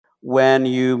when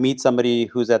you meet somebody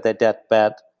who's at their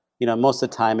deathbed, most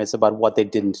of the time it's about what they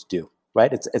didn't do,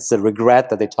 right? It's the regret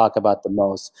that they talk about the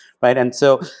most, right? And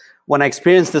so when I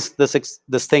experienced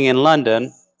this thing in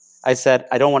London, I said,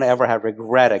 I don't want to ever have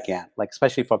regret again, like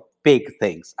especially for big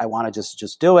things. I want to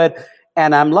just do it.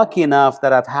 And I'm lucky enough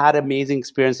that I've had amazing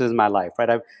experiences in my life, right?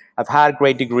 I've had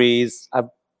great degrees.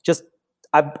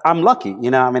 I'm lucky,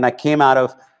 I mean, I came out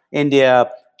of India,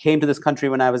 came to this country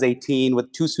when I was 18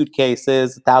 with 2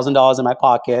 suitcases, $1,000 in my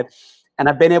pocket, and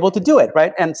I've been able to do it,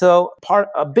 right? And so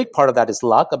a big part of that is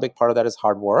luck, a big part of that is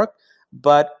hard work,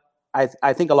 but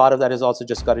I think a lot of that is also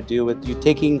just got to do with you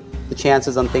taking the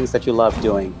chances on things that you love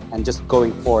doing and just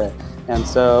going for it. And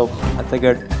so I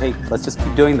figured, hey, let's just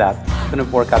keep doing that. It's going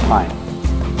to work out fine.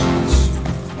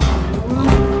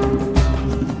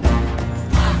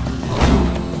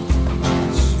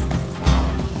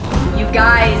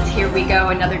 Guys, here we go.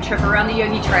 Another trip around the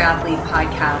Yogi Triathlete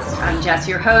podcast. I'm Jess,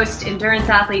 your host, endurance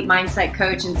athlete, mindset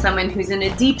coach, and someone who's in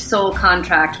a deep soul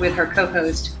contract with her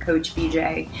co-host, Coach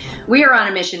BJ. We are on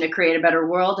a mission to create a better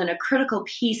world, and a critical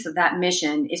piece of that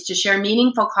mission is to share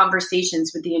meaningful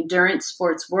conversations with the endurance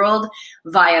sports world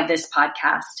via this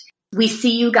podcast. We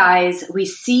see you guys, we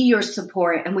see your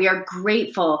support, and we are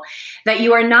grateful that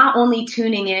you are not only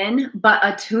tuning in, but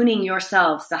attuning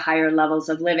yourselves to higher levels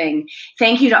of living.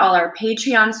 Thank you to all our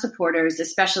Patreon supporters,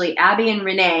 especially Abby and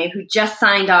Renee, who just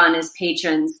signed on as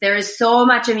patrons. There is so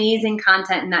much amazing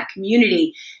content in that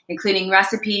community, including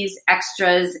recipes,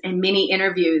 extras, and mini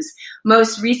interviews.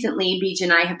 Most recently, Beej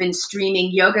and I have been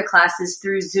streaming yoga classes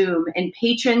through Zoom, and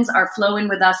patrons are flowing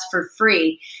with us for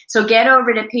free. So get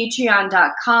over to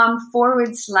patreon.com/Yogi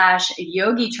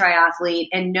Triathlete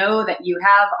and know that you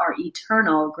have our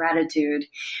eternal gratitude.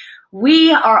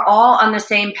 We are all on the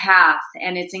same path,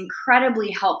 and it's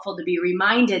incredibly helpful to be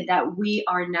reminded that we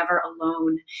are never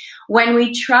alone. When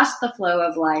we trust the flow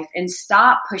of life and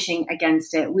stop pushing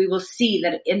against it, we will see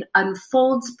that it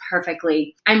unfolds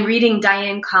perfectly. I'm reading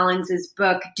Diane Collins's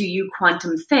book, Do You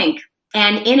Quantum Think?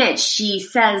 And in it, she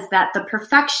says that the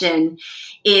perfection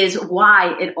is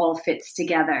why it all fits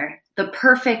together. The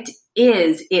perfect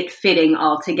is it fitting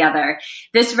all together.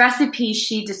 This recipe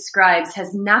she describes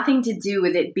has nothing to do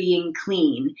with it being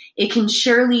clean. It can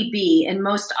surely be, and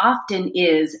most often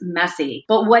is, messy.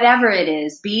 But whatever it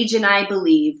is, Beej and I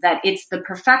believe that it's the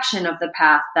perfection of the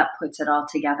path that puts it all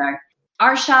together.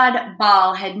 Arshad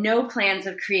Bal had no plans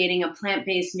of creating a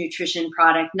plant-based nutrition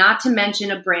product, not to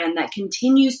mention a brand that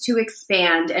continues to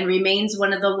expand and remains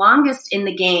one of the longest in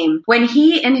the game. When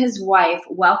he and his wife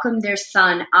welcomed their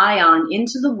son, Ion,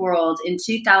 into the world in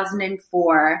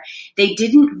 2004, they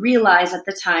didn't realize at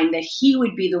the time that he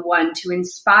would be the one to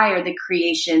inspire the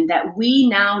creation that we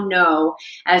now know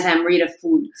as Amrita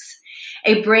Foods.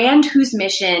 A brand whose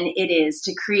mission it is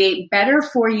to create better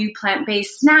for you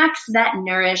plant-based snacks that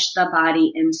nourish the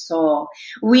body and soul.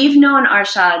 We've known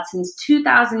Arshad since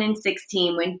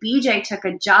 2016 when BJ took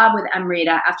a job with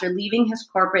Amrita after leaving his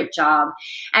corporate job.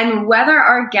 And whether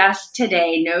our guest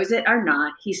today knows it or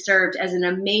not, he served as an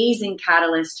amazing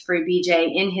catalyst for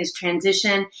BJ in his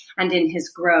transition and in his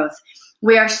growth.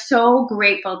 We are so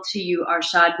grateful to you,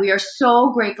 Arshad. We are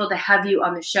so grateful to have you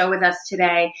on the show with us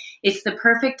today. It's the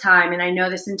perfect time, and I know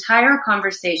this entire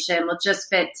conversation will just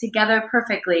fit together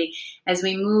perfectly as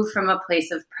we move from a place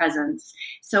of presence.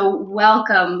 So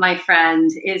welcome, my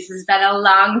friend. This has been a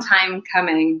long time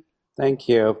coming. Thank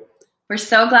you. We're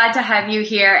so glad to have you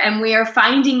here, and we are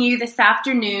finding you this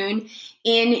afternoon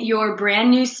in your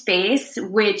brand new space,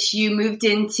 which you moved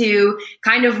into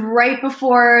kind of right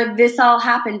before this all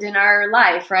happened in our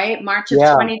life, right? March of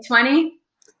 2020?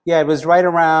 Yeah, it was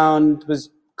a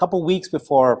couple weeks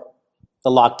before the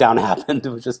lockdown happened. It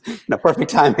was just perfect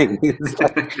timing.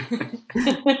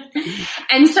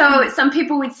 And so some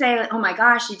people would say, oh my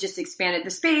gosh, you just expanded the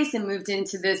space and moved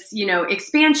into this,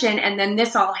 expansion, and then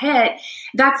this all hit.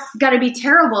 That's got to be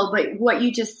terrible. But what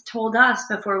you just told us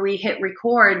before we hit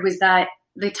record was that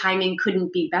the timing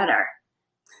couldn't be better.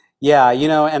 Yeah,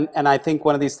 and I think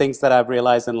one of these things that I've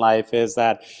realized in life is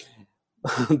that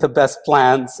the best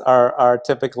plans are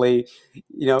typically,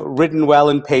 written well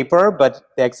in paper, but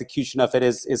the execution of it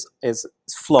is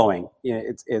flowing.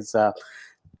 It's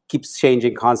keeps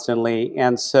changing constantly,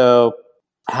 and so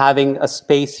having a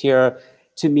space here,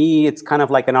 to me, it's kind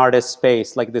of like an artist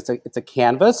space. Like it's a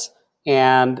canvas,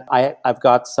 and I've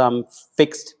got some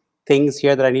fixed things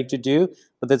here that I need to do,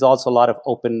 but there's also a lot of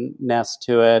openness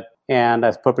to it, and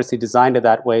I've purposely designed it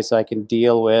that way so I can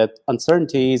deal with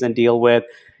uncertainties and deal with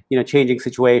changing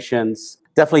situations.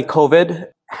 Definitely COVID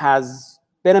has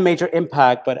been a major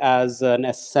impact, but as an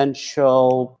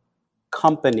essential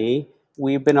company,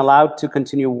 we've been allowed to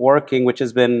continue working, which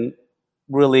has been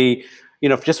really,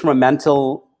 just from a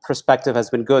mental perspective has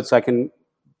been good. So I can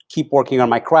keep working on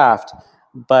my craft.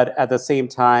 But at the same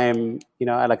time,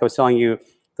 like I was telling you,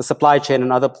 the supply chain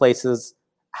and other places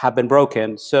have been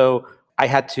broken. So I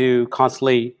had to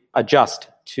constantly adjust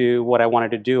to what I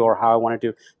wanted to do or how I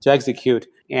wanted to execute.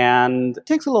 And it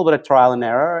takes a little bit of trial and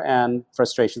error and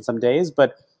frustration some days,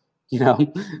 but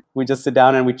we just sit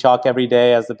down and we chalk every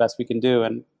day as the best we can do.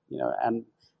 And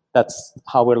that's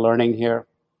how we're learning here.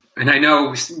 And I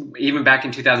know even back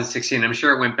in 2016, I'm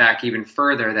sure it went back even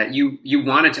further, that you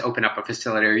wanted to open up a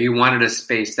facility, or you wanted a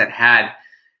space that had,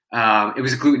 it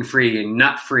was gluten-free and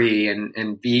nut-free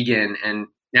and vegan, and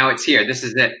now it's here. This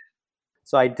is it.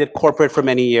 So I did corporate for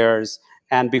many years.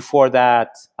 And before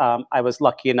that, I was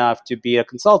lucky enough to be a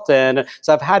consultant.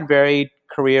 So I've had varied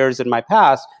careers in my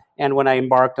past. And when I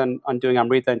embarked on doing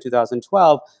Amrita in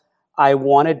 2012, I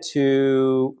wanted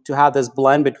to have this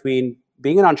blend between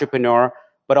being an entrepreneur,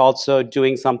 but also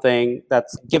doing something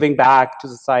that's giving back to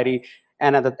society.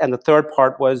 And the third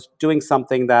part was doing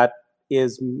something that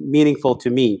is meaningful to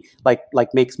me,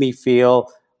 like makes me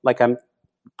feel like I'm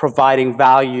providing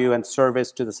value and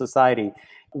service to the society.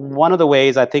 One of the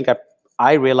ways I think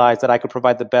I realized that I could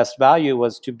provide the best value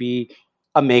was to be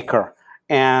a maker.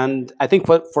 And I think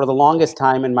for the longest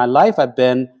time in my life, I've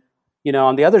been,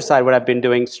 on the other side where I've been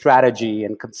doing strategy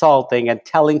and consulting and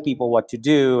telling people what to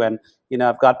do. And,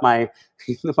 I've got my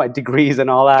my degrees and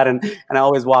all that. And I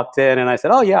always walked in and I said,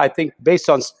 oh, yeah, I think based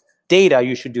on data,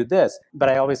 you should do this. But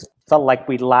I always felt like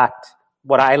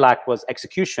what I lacked was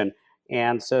execution.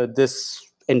 And so this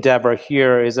endeavor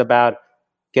here is about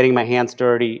getting my hands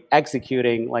dirty,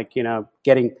 executing,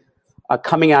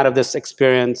 coming out of this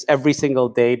experience every single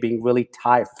day, being really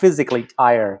tired, physically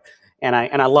tired. And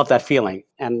I love that feeling.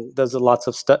 And there's lots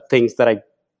of things that I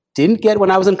didn't get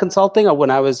when I was in consulting or when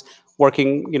I was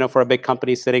working, for a big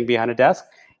company sitting behind a desk.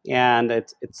 And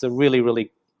it's a really,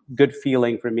 really good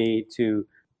feeling for me to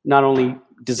not only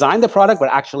design the product, but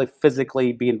actually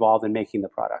physically be involved in making the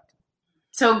product.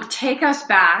 So take us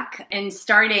back and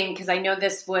starting, because I know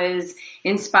this was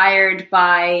inspired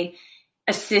by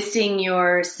assisting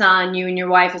your son, you and your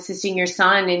wife assisting your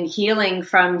son in healing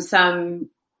from some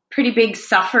pretty big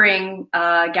suffering,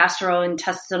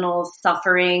 gastrointestinal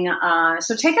suffering.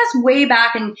 So take us way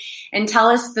back and tell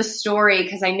us the story,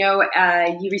 because I know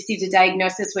he received a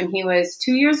diagnosis when he was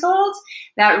 2 years old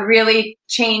that really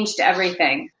changed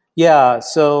everything. Yeah,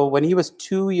 so when he was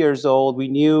 2 years old, we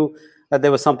knew that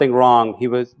there was something wrong. He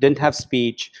didn't have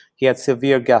speech. He had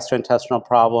severe gastrointestinal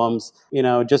problems,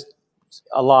 just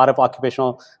a lot of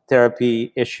occupational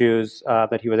therapy issues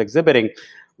that he was exhibiting.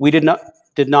 We did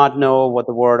not know what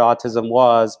the word autism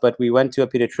was, but we went to a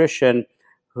pediatrician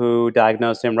who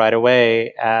diagnosed him right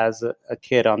away as a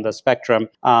kid on the spectrum.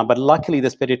 But luckily,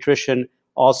 this pediatrician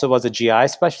also was a GI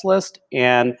specialist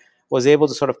and was able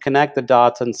to sort of connect the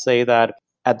dots and say that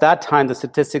at that time, the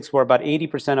statistics were about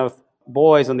 80% of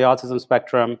boys on the autism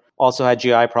spectrum also had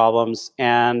GI problems.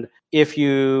 And if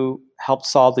you help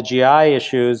solve the GI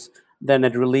issues, then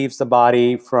it relieves the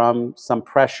body from some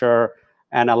pressure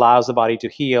and allows the body to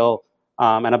heal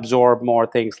and absorb more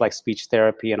things like speech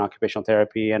therapy and occupational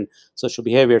therapy and social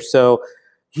behavior. So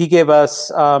he gave us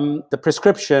the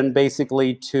prescription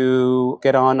basically to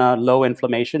get on a low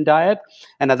inflammation diet.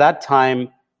 And at that time,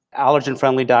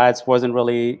 allergen-friendly diets wasn't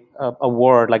really a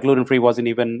word, like gluten-free wasn't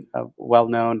even a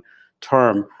well-known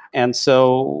term. And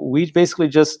so we basically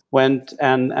just went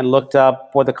and looked up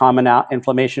what the common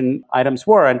inflammation items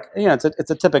were. And,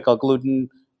 it's a typical gluten,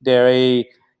 dairy,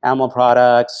 animal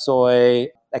products, soy,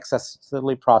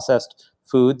 excessively processed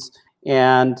foods.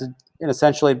 And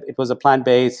essentially, it was a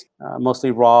plant-based,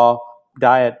 mostly raw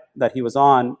diet that he was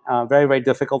on. Very, very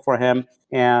difficult for him.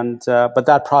 And but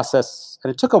that process,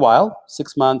 and it took a while,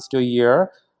 6 months to a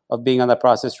year of being on that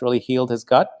process, really healed his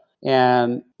gut.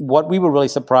 And what we were really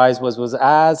surprised was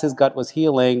as his gut was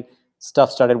healing, stuff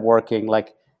started working.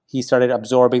 Like he started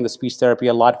absorbing the speech therapy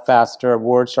a lot faster,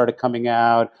 words started coming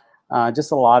out,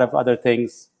 just a lot of other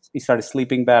things. He started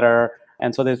sleeping better.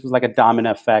 And so this was like a domino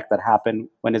effect that happened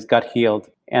when his gut healed.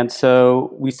 And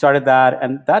so we started that,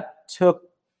 and that took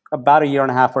about a year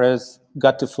and a half for his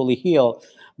gut to fully heal.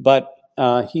 But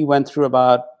he went through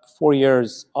about 4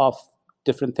 years of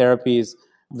different therapies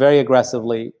very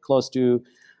aggressively, close to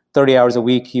 30 hours a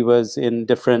week. He was in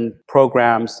different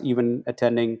programs, even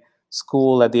attending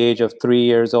school at the age of 3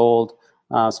 years old,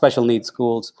 special needs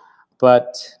schools.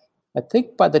 But I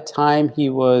think by the time he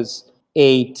was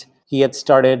 8, he had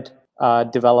started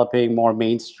developing more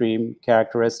mainstream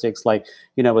characteristics, like,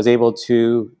 was able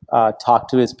to talk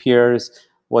to his peers,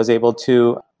 was able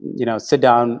to sit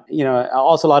down.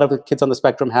 Also a lot of the kids on the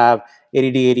spectrum have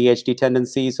ADD, ADHD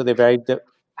tendencies, so they have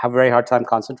a very hard time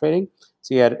concentrating.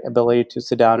 So he had ability to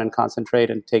sit down and concentrate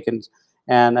and take in.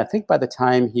 And I think by the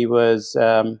time he was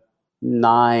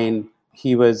 9,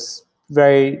 he was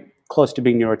very close to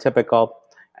being neurotypical.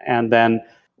 And then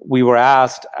we were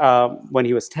asked when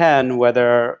he was 10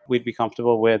 whether we'd be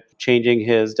comfortable with changing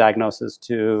his diagnosis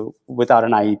to without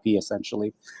an IEP,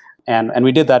 essentially. And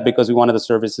we did that because we wanted the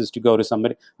services to go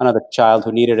to another child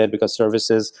who needed it, because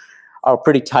services are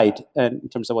pretty tight in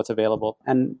terms of what's available.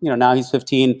 And now he's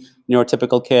 15,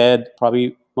 neurotypical kid.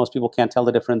 Probably most people can't tell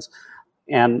the difference.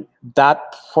 And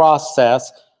that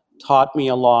process taught me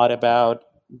a lot about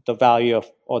the value of,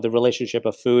 or the relationship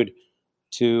of food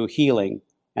to healing.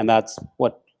 And that's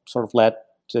what sort of led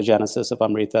to the genesis of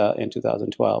Amrita in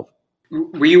 2012.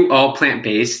 Were you all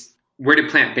plant-based? Where did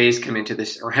plant-based come into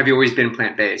this, or have you always been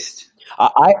plant-based?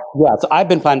 So I've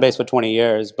been plant-based for 20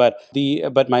 years, but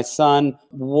my son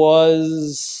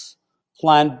was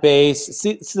plant-based.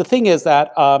 See, the thing is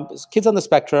that kids on the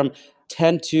spectrum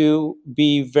tend to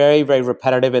be very, very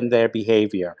repetitive in their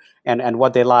behavior and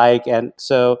what they like, and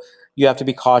so you have to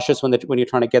be cautious when you're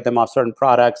trying to get them off certain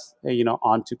products,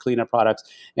 onto cleaner products.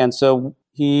 And so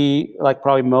he, like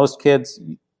probably most kids,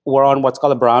 were on what's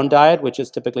called a brown diet, which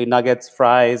is typically nuggets,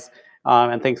 fries,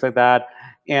 and things like that.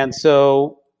 And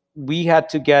so we had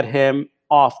to get him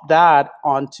off that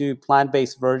onto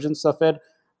plant-based versions of it.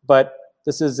 But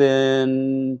this is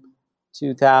in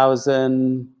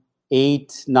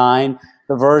 2008, 9.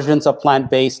 The versions of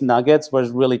plant-based nuggets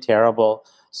was really terrible.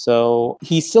 So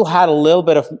he still had a little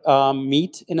bit of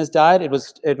meat in his diet. It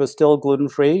was still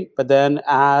gluten-free. But then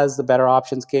as the better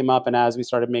options came up, and as we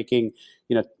started making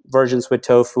versions with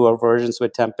tofu or versions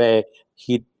with tempeh,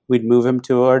 we'd move him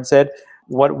towards it.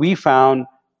 What we found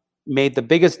made the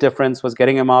biggest difference was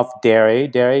getting him off dairy.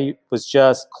 Dairy was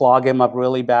just clog him up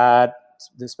really bad,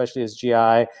 especially his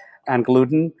GI, and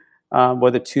gluten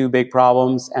were the two big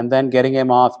problems. And then getting him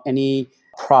off any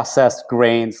processed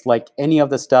grains, like any of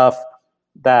the stuff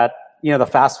that, the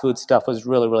fast food stuff was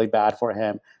really, really bad for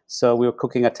him. So we were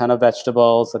cooking a ton of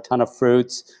vegetables, a ton of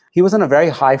fruits. He was on a very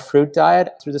high fruit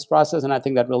diet through this process, and I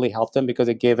think that really helped him because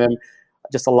it gave him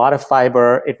just a lot of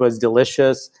fiber. It was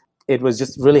delicious. It was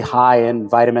just really high in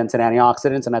vitamins and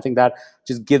antioxidants, and I think that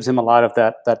just gives him a lot of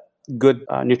that good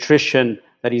nutrition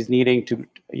that he's needing to,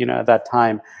 at that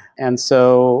time. And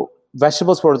so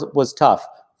vegetables was tough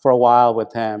for a while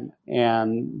with him,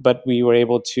 but we were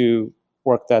able to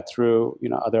work that through,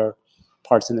 other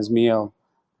parts in his meal.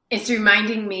 It's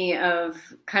reminding me of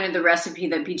kind of the recipe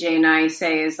that BJ and I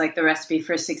say is like the recipe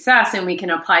for success, and we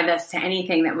can apply this to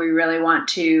anything that we really want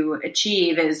to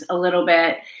achieve, is a little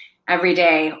bit every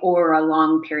day or a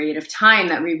long period of time,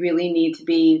 that we really need to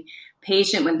be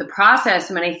patient with the process.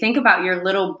 And when I think about your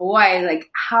little boy, like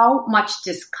how much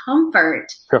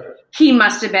discomfort he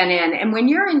must have been in. And when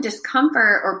you're in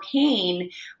discomfort or pain,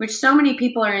 which so many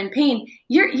people are in pain,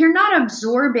 you're not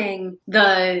absorbing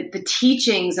the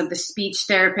teachings of the speech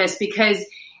therapist, because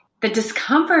the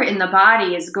discomfort in the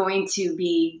body is going to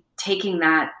be taking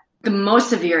the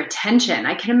most of your attention.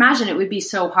 I can imagine it would be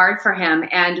so hard for him.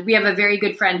 And we have a very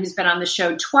good friend who's been on the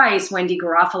show twice, Wendy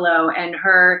Garofalo, and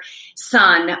her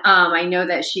son. I know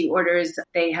that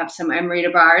they have some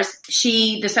Amrita bars.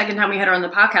 The second time we had her on the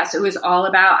podcast, it was all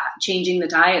about changing the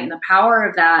diet and the power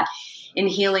of that in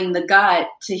healing the gut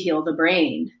to heal the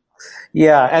brain.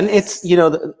 Yeah. And it's,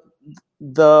 the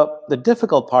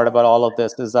difficult part about all of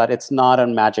this is that it's not a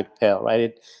magic pill, right?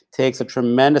 It takes a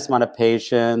tremendous amount of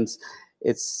patience.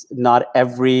 It's not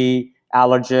every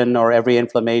allergen or every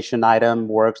inflammation item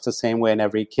works the same way in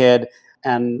every kid.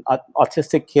 And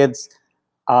autistic kids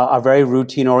are very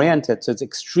routine oriented. So it's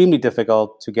extremely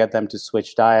difficult to get them to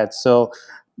switch diets. So,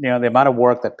 the amount of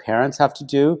work that parents have to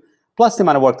do, plus the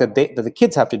amount of work that the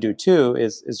kids have to do too,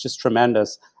 is just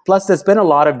tremendous. Plus, there's been a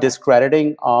lot of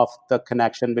discrediting of the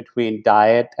connection between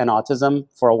diet and autism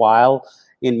for a while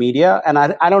in media. And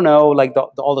I don't know, like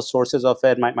all the sources of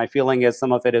it. My feeling is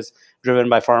some of it is driven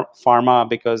by pharma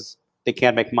because they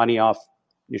can't make money off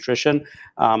nutrition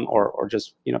or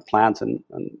just, plants and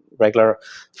regular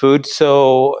food.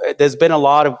 So there's been a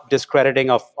lot of discrediting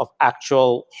of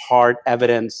actual hard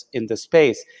evidence in this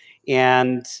space.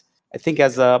 And I think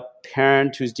as a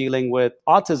parent who's dealing with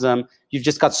autism, you've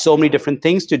just got so many different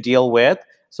things to deal with.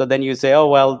 So then you say, oh,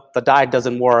 well, the diet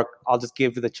doesn't work. I'll just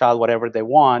give the child whatever they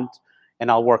want,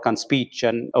 and I'll work on speech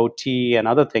and OT and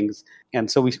other things. And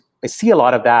so I see a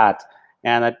lot of that.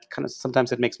 And that kind of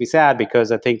sometimes it makes me sad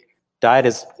because I think diet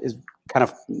is kind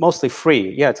of mostly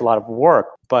free. Yeah, it's a lot of work,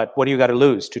 but what do you got to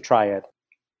lose to try it?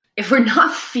 If we're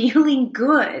not feeling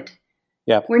good,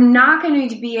 Yeah. we're not going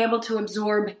to be able to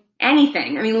absorb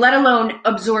anything. I mean, let alone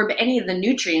absorb any of the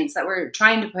nutrients that we're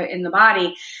trying to put in the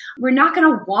body. We're not going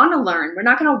to want to learn. We're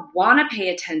not going to want to pay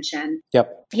attention.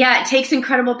 Yep. Yeah, it takes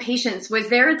incredible patience. Was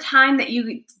there a time that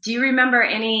do you remember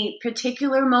any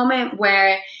particular moment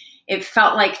where it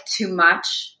felt like too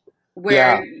much?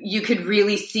 Where you could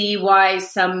really see why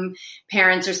some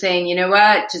parents are saying, you know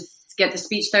what, just get the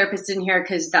speech therapist in here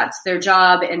because that's their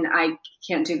job and I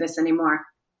can't do this anymore.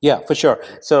 Yeah, for sure.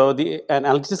 So and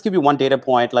I'll just give you one data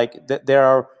point. Like there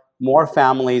are more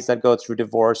families that go through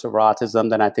divorce over autism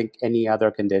than I think any other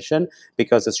condition,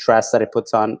 because the stress that it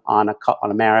puts on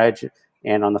a marriage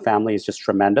and on the family is just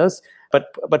tremendous.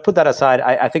 But put that aside,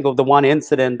 I think of the one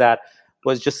incident that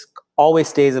was just always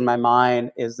stays in my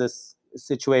mind is this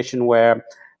situation where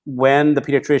when the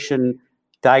pediatrician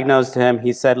diagnosed him,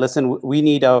 he said, listen, we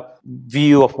need a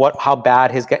view of how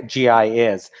bad his GI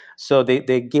is. So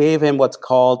they gave him what's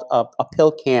called a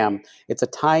PillCam. It's a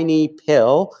tiny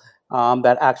pill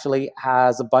that actually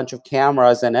has a bunch of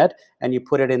cameras in it, and you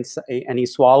put it in, and he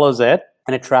swallows it,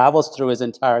 and it travels through his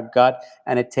entire gut,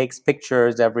 and it takes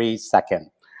pictures every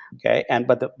second. Okay,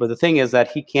 but the thing is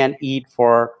that he can't eat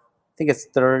for, I think it's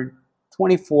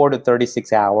 24 to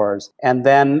 36 hours. And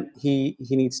then he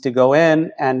needs to go in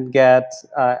and get,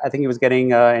 I think he was getting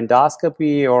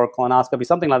endoscopy or colonoscopy,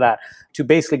 something like that, to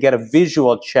basically get a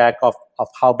visual check of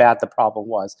how bad the problem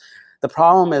was. The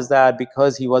problem is that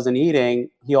because he wasn't eating,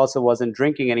 he also wasn't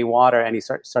drinking any water, and he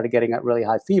started getting a really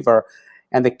high fever,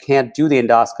 and they can't do the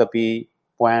endoscopy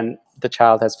when the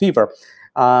child has fever.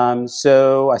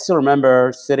 So I still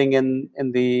remember sitting in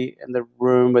the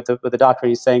room with the doctor.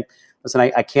 He's saying, listen,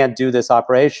 I can't do this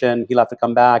operation. He'll have to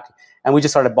come back. And we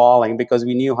just started bawling because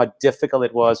we knew how difficult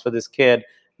it was for this kid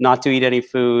not to eat any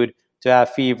food, to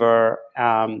have fever.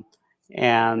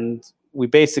 And we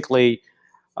basically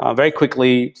very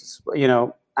quickly,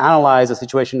 analyzed the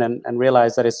situation and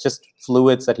realized that it's just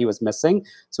fluids that he was missing.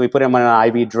 So we put him on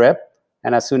an IV drip.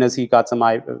 And as soon as he got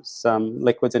some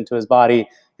liquids into his body,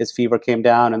 his fever came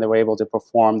down, and they were able to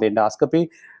perform the endoscopy.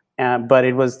 But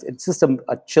it's just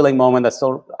a chilling moment that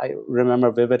still I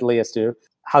remember vividly as to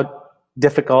how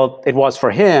difficult it was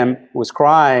for him, who was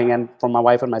crying, and for my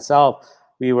wife and myself.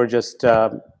 We were just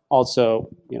also,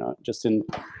 just in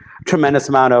tremendous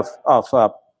amount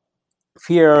of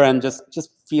fear and just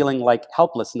feeling like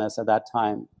helplessness at that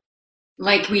time.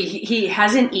 Like he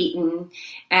hasn't eaten,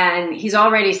 and he's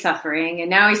already suffering, and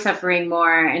now he's suffering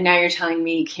more, and now you're telling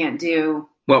me he can't do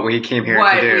what we came here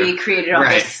to do. What we created all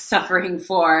this suffering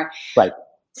for. Right.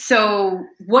 So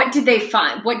what did they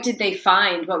find? What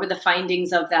were the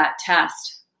findings of that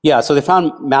test? Yeah, so they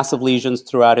found massive lesions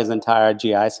throughout his entire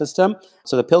GI system.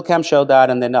 So the PillCam showed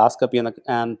that, and the endoscopy,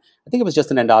 and I think it was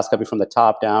just an endoscopy from the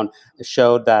top down,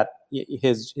 showed that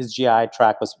his GI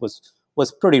tract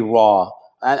was pretty raw.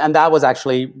 And that was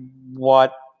actually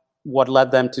what led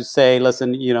them to say,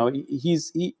 listen,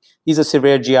 he's a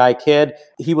severe GI kid.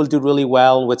 He will do really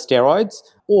well with steroids.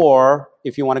 Or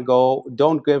if you want to go,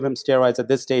 don't give him steroids at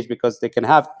this stage because they can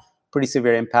have pretty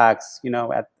severe impacts,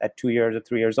 at 2 years or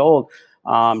 3 years old.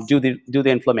 Do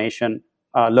the inflammation,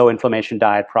 low inflammation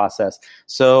diet process.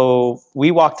 So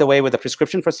we walked away with a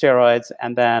prescription for steroids,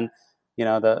 and then,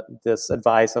 this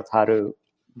advice of how to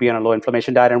be on a low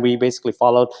inflammation diet, and we basically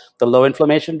followed the low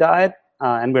inflammation diet,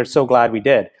 and we're so glad we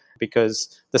did, because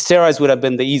the steroids would have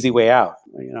been the easy way out,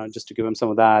 just to give him some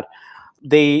of that.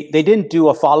 They didn't do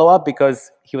a follow-up because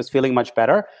he was feeling much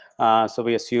better, so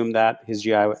we assumed that his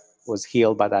GI was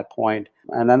healed by that point.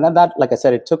 And then that, like I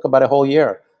said, it took about a whole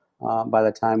year by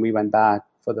the time we went back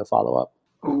for the follow-up.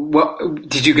 What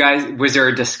did you guys? Was there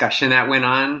a discussion that went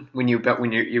on when you've got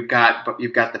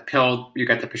the pill, you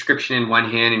got the prescription in one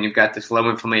hand, and you've got this low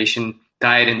inflammation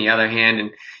diet in the other hand,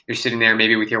 and you're sitting there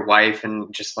maybe with your wife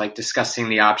and just like discussing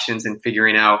the options and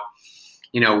figuring out,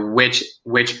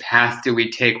 which path do we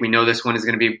take? We know this one is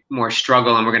going to be more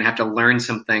struggle, and we're going to have to learn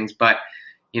some things, but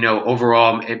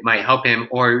overall it might help him.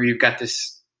 Or you've got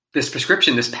this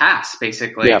prescription, this pass,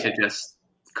 basically, to just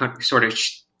sort of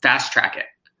fast track it.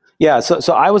 Yeah,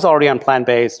 so I was already on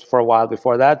plant-based for a while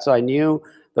before that, so I knew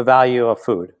the value of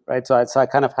food, right? So I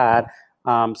kind of had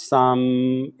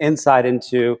some insight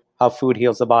into how food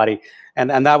heals the body,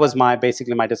 and that was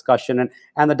basically my discussion.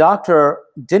 And the doctor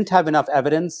didn't have enough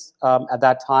evidence at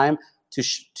that time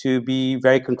to be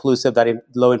very conclusive that a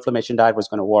low inflammation diet was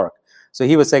going to work. So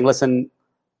he was saying, listen,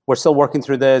 we're still working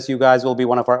through this. You guys will be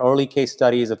one of our early case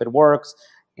studies if it works,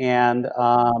 and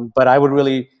but I would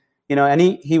really. And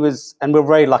he was, and we're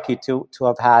very lucky to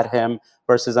have had him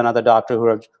versus another doctor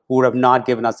who would have not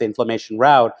given us the inflammation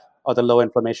route or the low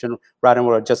inflammation route, and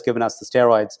would have just given us the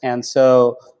steroids. And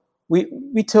so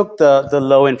we took the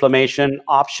low inflammation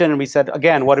option, and we said,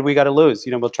 again, what do we got to lose?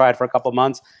 We'll try it for a couple of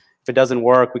months. If it doesn't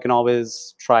work, we can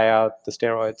always try out the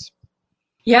steroids.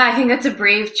 Yeah, I think that's a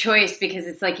brave choice, because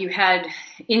it's like you had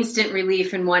instant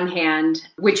relief in one hand,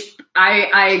 which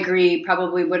I agree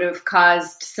probably would have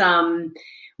caused some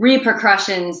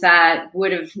repercussions that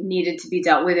would have needed to be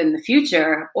dealt with in the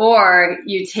future. Or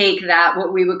you take that,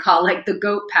 what we would call like the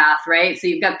goat path, right? So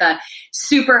you've got the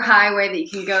super highway that you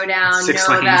can go down, that it's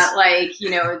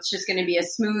just going to be a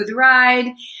smooth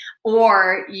ride.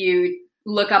 Or you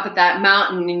look up at that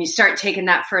mountain and you start taking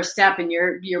that first step, and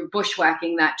you're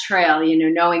bushwhacking that trail,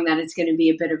 knowing that it's going to be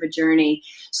a bit of a journey.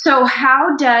 So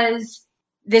how does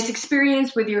this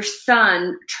experience with your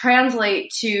son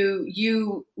translate to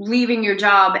you leaving your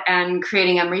job and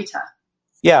creating Amrita?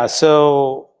 Yeah,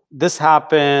 so this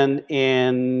happened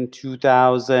in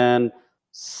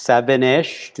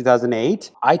 2007-ish,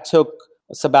 2008. I took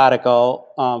a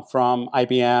sabbatical from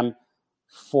IBM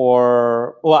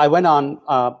I went on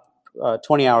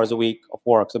 20 hours a week of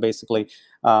work. So basically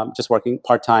just working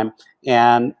part-time,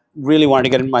 and really wanted to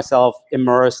get myself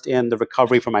immersed in the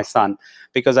recovery for my son,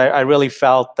 because I really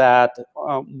felt that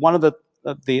one of the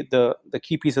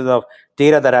key pieces of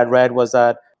data that I'd read was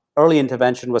that early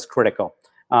intervention was critical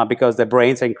because the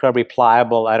brains are incredibly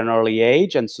pliable at an early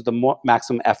age. And so the more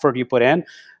maximum effort you put in,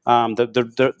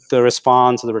 the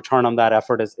response or the return on that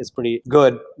effort is pretty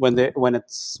good when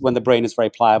the brain is very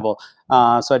pliable.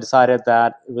 So I decided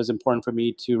that it was important for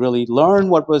me to really learn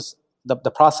what was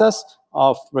the process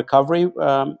of recovery,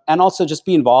 and also just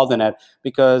be involved in it,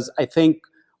 because I think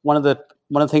one of the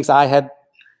things I had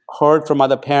heard from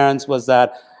other parents was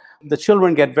that the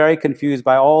children get very confused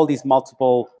by all these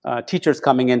multiple teachers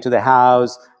coming into the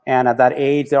house, and at that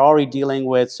age they're already dealing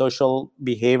with social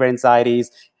behavior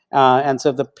anxieties, and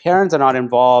so if the parents are not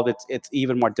involved, it's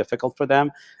even more difficult for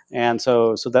them. And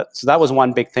so that was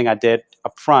one big thing I did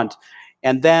up front.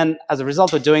 And then as a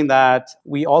result of doing that,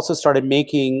 we also started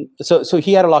making, so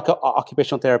he had a lot of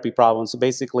occupational therapy problems, so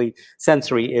basically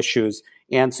sensory issues.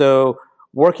 And so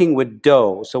working with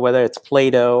dough, so whether it's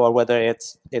Play-Doh or whether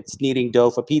it's kneading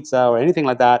dough for pizza or anything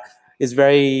like that, is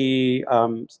very,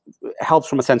 helps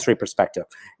from a sensory perspective.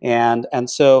 And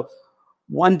so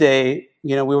one day,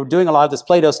 we were doing a lot of this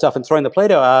Play-Doh stuff and throwing the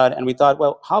Play-Doh out, and we thought,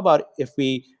 well, how about if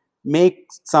we make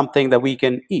something that we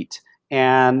can eat?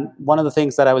 And one of the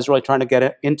things that I was really trying to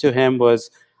get into him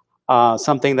was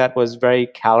something that was very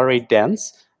calorie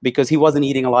dense, because he wasn't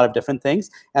eating a lot of different things.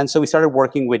 And so we started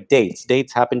working with dates.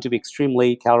 Dates happen to be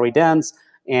extremely calorie dense,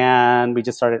 and we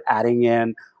just started adding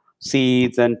in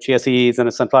seeds and chia seeds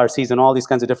and sunflower seeds and all these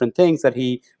kinds of different things that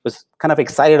he was kind of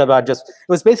excited about. It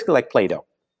was basically like Play-Doh.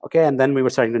 Okay, and then we were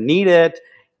starting to knead it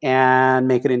and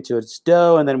make it into its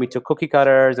dough, and then we took cookie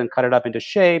cutters and cut it up into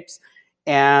shapes.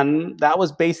 And that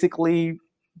was basically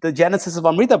the genesis of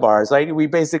Amrita bars, right?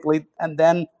 And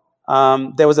then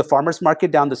there was a farmer's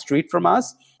market down the street from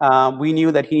us. We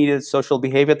knew that he needed social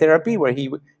behavior therapy, where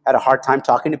he had a hard time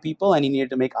talking to people and he needed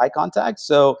to make eye contact.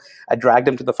 So I dragged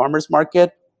him to the farmer's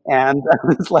market, and I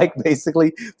was like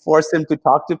basically forced him to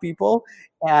talk to people.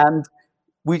 And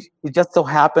it just so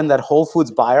happened that Whole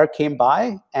Foods buyer came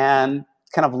by and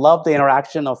kind of loved the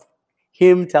interaction of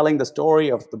him telling the story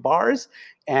of the bars,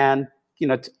 and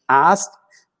asked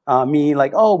me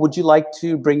like, oh, would you like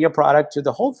to bring your product to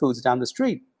the Whole Foods down the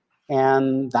street?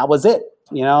 And that was it,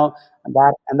 and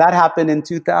that happened in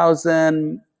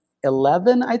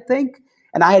 2011, I think.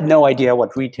 And I had no idea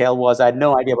what retail was. I had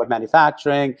no idea about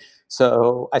manufacturing.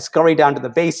 So I scurried down to the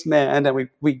basement, and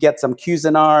we get some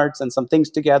Cuisinarts and some things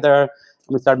together,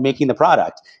 and we started making the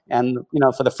product. And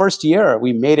for the first year,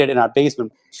 we made it in our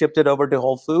basement, shipped it over to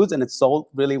Whole Foods, and it sold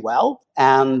really well.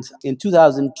 And in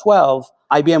 2012,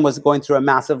 IBM was going through a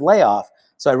massive layoff.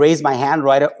 So I raised my hand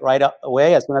right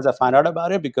away as soon as I found out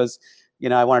about it, because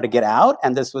I wanted to get out,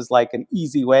 and this was like an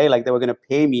easy way, like they were going to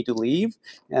pay me to leave.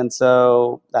 And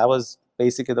so that was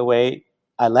basically the way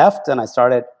I left, and I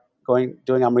started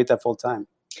doing Amrita full time.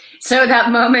 So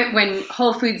that moment when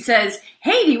Whole Foods says,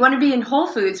 hey, do you want to be in Whole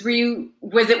Foods?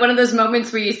 Was it one of those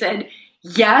moments where you said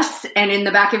yes, and in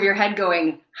the back of your head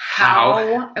going,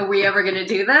 how are we ever going to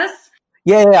do this?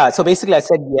 Yeah. So basically I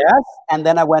said yes, and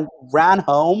then I ran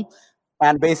home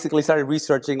and basically started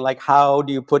researching, like, how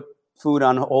do you put food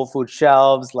on Whole Food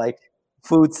shelves, like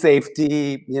food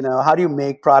safety, how do you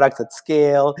make products at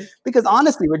scale? Because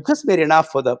honestly, we just made enough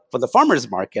for the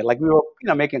farmer's market. Like we were,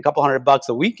 making a couple $100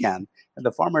 a weekend at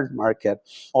the farmer's market.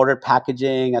 Ordered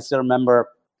packaging. I still remember,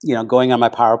 going on my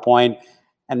PowerPoint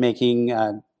and making,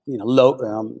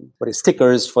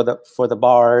 stickers for the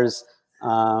bars.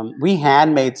 We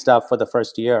handmade stuff for the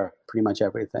first year, pretty much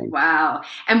everything. Wow.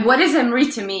 And what does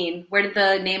Amrita mean? Where did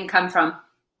the name come from?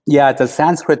 Yeah, it's a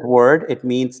Sanskrit word. It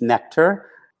means nectar.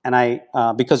 And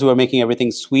because we were making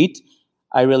everything sweet,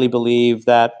 I really believe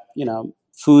that,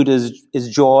 food is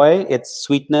joy, it's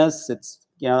sweetness, it's,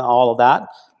 all of that.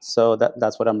 So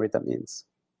that's what Amrita means.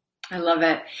 I love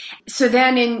it. So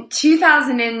then in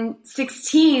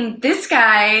 2016, this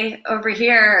guy over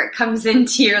here comes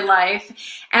into your life.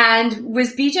 And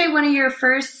was BJ one of your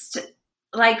first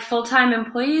full-time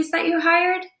employees that you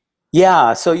hired?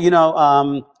 Yeah. So,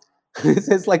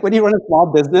 it's like when you run a small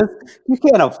business, you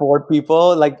can't afford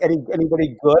people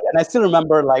anybody good. And I still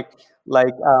remember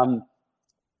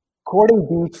courting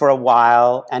Beach for a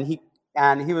while, and he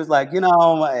was like,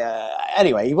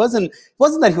 anyway, it wasn't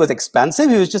that he was expensive.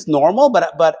 He was just normal.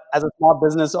 But as a small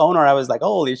business owner, I was like,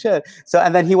 holy shit. So,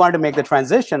 and then he wanted to make the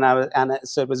transition.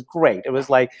 So it was great. It was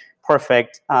like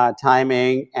perfect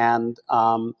timing. And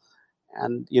I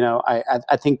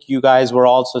think you guys were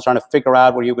also trying to figure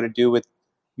out what you were going to do with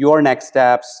your next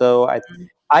steps. So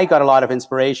I got a lot of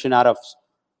inspiration out of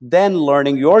then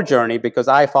learning your journey, because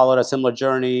I followed a similar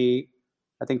journey,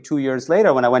 I think 2 years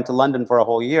later, when I went to London for a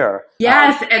whole year.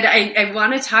 Yes, and I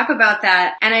want to talk about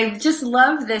that. And I just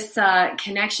love this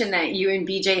connection that you and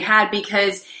BJ had,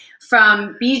 because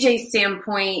from BJ's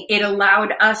standpoint, it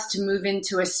allowed us to move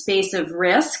into a space of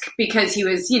risk, because he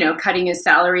was, cutting his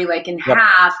salary in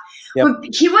half. Yep.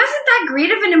 But he wasn't that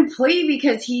great of an employee,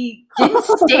 because he didn't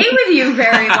stay with you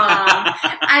very long.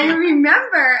 I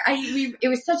remember it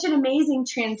was such an amazing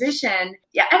transition.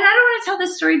 Yeah, and I don't want to tell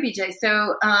this story, BJ.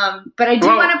 So, but I do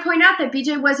want to point out that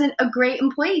BJ wasn't a great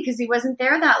employee because he wasn't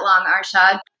there that long,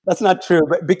 Arshad. That's not true,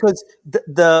 but because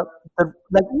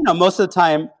most of the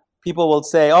time, people will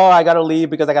say, "Oh, I got to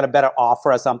leave because I got a better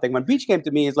offer or something." When Beach came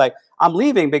to me, he's like, "I'm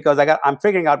leaving because I'm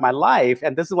figuring out my life,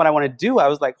 and this is what I want to do." I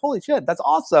was like, "Holy shit, that's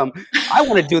awesome! I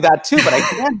want to do that too, but I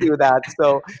can't do that."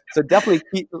 So definitely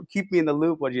keep me in the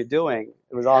loop what you're doing.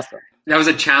 It was awesome. That was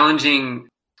a challenging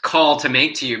call to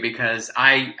make to you, because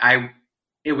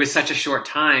it was such a short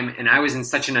time, and I was in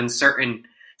such an uncertain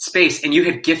space, and you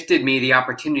had gifted me the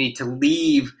opportunity to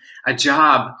leave a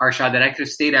job, Arshad, that I could have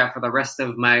stayed at for the rest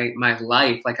of my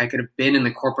life. I could have been in the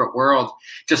corporate world,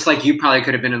 just like you probably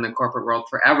could have been in the corporate world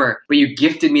forever. But you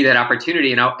gifted me that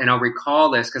opportunity, and I'll recall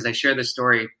this because I share this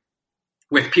story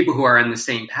with people who are on the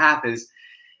same path. Is,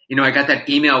 I got that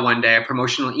email one day, a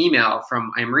promotional email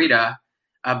from Amrita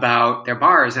about their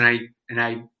bars, and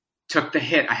I took the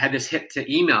hit. I had this hit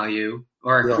to email you,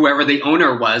 or whoever the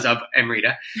owner was of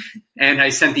Amrita. And I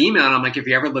sent the email, and I'm like, if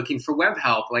you're ever looking for web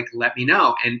help, let me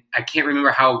know. And I can't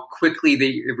remember how quickly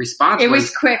the response was. It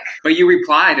was quick. But you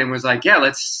replied and was like, yeah,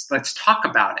 let's talk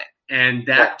about it. And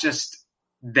that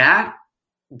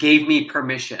gave me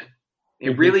permission.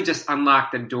 It really just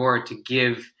unlocked the door to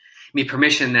give me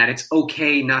permission that it's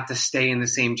okay not to stay in the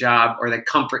same job, or the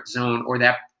comfort zone, or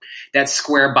that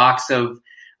square box of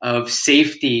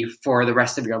safety for the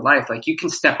rest of your life. You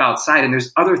can step outside, and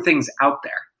there's other things out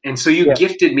there. And so you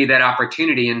gifted me that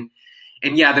opportunity. And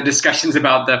yeah, the discussions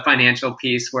about the financial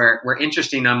piece were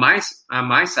interesting on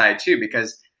my side too,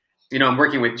 because, I'm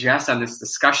working with Jess on this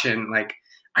discussion.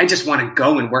 I just want to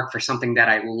go and work for something that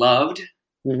I loved,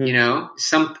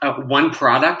 some one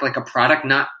product, a product,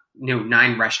 not,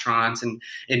 9 restaurants and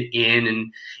an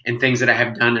inn and things that I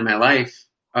have done in my life,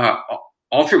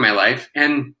 all through my life.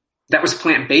 And that was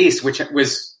plant-based, which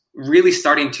was really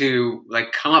starting to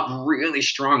come up really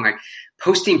strong.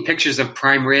 Posting pictures of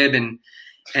prime rib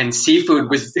and seafood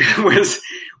was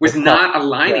not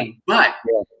aligning. But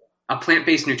a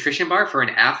plant-based nutrition bar for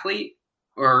an athlete,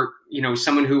 or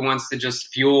someone who wants to just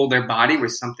fuel their body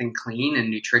with something clean and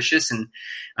nutritious and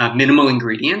minimal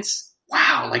ingredients,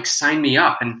 wow, sign me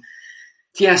up. And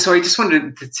yeah, so I just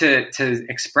wanted to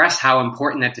express how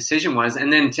important that decision was.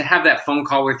 And then to have that phone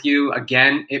call with you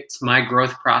again, it's my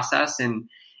growth process in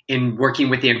working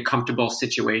with the uncomfortable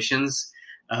situations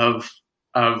of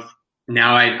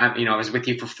now I was with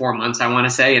you for 4 months, I want to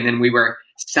say. And then we were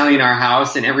selling our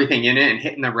house and everything in it and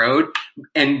hitting the road.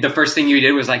 And the first thing you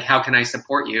did was how can I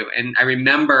support you? And I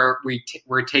remember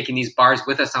we're taking these bars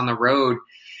with us on the road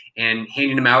and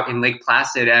handing them out in Lake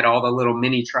Placid at all the little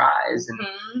mini tries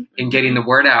and getting the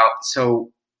word out.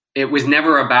 So it was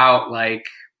never about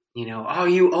oh,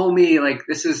 you owe me.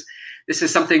 This is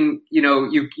something,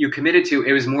 you committed to.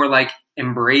 It was more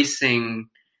embracing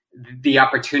the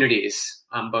opportunities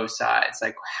on both sides.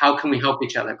 How can we help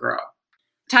each other grow?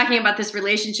 Talking about this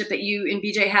relationship that you and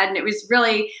BJ had, and it was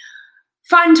really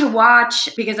fun to watch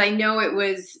because I know it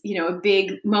was, a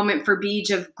big moment for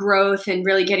Beej of growth and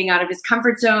really getting out of his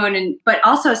comfort zone. But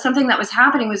also something that was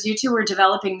happening was you two were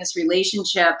developing this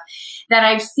relationship that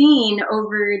I've seen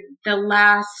over the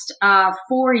last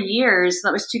 4 years.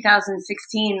 That was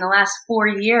 2016. The last 4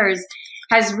 years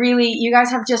has really, you guys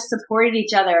have just supported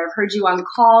each other. I've heard you on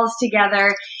calls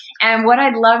together. And what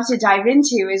I'd love to dive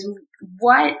into is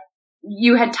what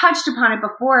you had touched upon it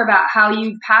before about how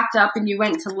you packed up and you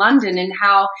went to London and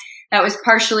how that was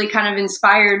partially kind of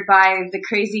inspired by the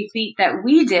crazy feat that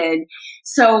we did.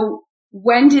 So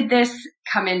when did this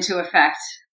come into effect?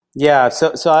 Yeah,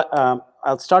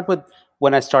 I'll start with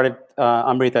when I started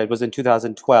Amrita. It was in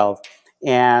 2012.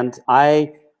 And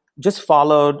I just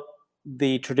followed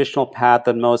the traditional path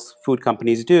that most food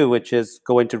companies do, which is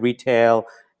go into retail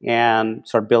and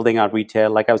start building out retail.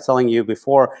 Like I was telling you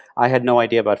before, I had no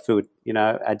idea about food.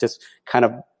 I just kind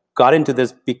of got into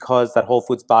this because that Whole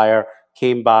Foods buyer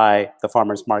came by the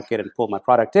farmer's market and pulled my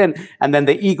product in. And then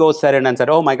the ego set in and said,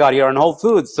 oh my God, you're on Whole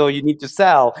Foods, so you need to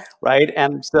sell, right?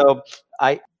 And so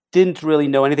I didn't really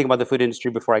know anything about the food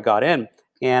industry before I got in.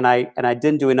 And I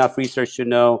didn't do enough research to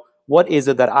know what is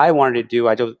it that I wanted to do.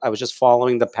 I was just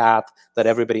following the path that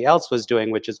everybody else was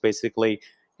doing, which is basically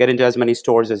get into as many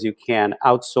stores as you can,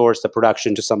 outsource the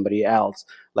production to somebody else,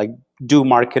 like do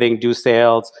marketing, do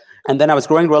sales. And then I was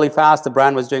growing really fast. The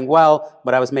brand was doing well,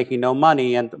 but I was making no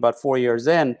money. And about 4 years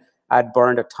in, I'd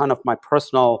burned a ton of my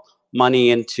personal money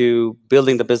into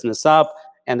building the business up.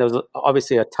 And there was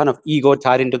obviously a ton of ego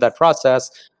tied into that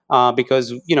process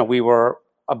because, we were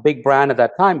a big brand at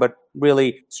that time, but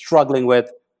really struggling with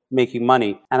making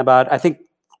money. And about, I think,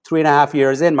 3.5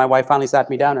 years in, my wife finally sat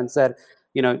me down and said,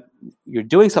 you're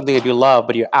doing something that you love,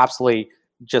 but you're absolutely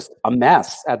just a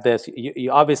mess at this. You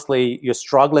obviously, you're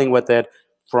struggling with it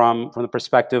from the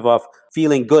perspective of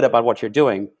feeling good about what you're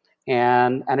doing.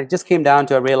 And it just came down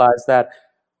to, I realized that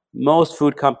most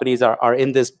food companies are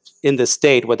in this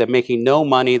state where they're making no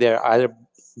money. They're either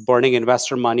burning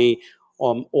investor money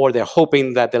or they're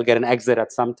hoping that they'll get an exit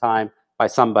at some time by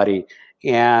somebody.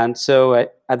 And so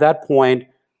at that point,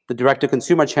 the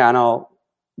direct-to-consumer channel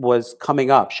was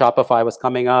coming up. Shopify was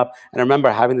coming up. And I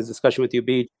remember having this discussion with you,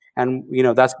 Beej. And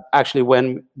that's actually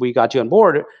when we got you on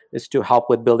board, is to help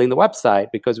with building the website,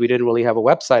 because we didn't really have a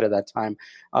website at that time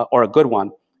or a good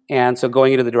one. And so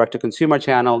going into the direct-to-consumer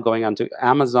channel, going onto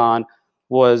Amazon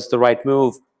was the right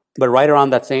move. But right around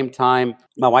that same time,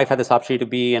 my wife had this opportunity to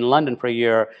be in London for a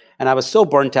year. And I was so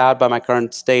burnt out by my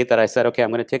current state that I said, okay, I'm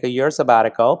going to take a year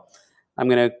sabbatical. I'm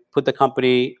going to put the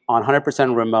company on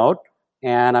 100% remote,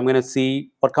 and I'm going to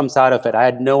see what comes out of it. I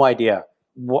had no idea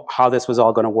how this was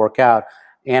all going to work out.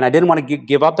 And I didn't want to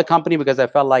give up the company because I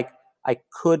felt like I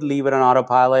could leave it on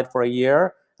autopilot for a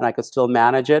year and I could still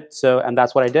manage it. And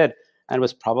that's what I did. And it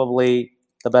was probably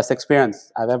the best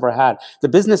experience I've ever had. The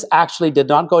business actually did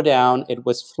not go down. It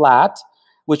was flat,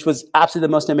 which was absolutely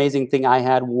the most amazing thing. I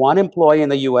had one employee in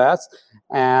the US,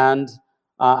 and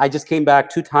I just came back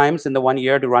 2 times in the 1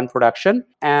 year to run production.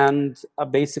 And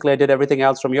basically I did everything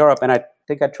else from Europe. And I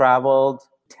think I traveled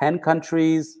 10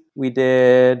 countries. We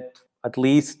did at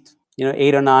least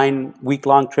 8 or 9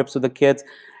 week-long trips with the kids.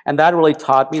 And that really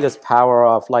taught me this power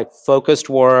of focused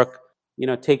work,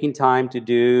 taking time to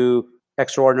do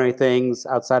extraordinary things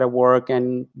outside of work.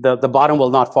 And the bottom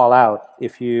will not fall out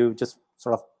if you just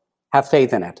sort of have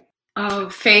faith in it. Oh,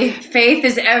 faith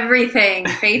is everything.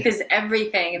 Faith is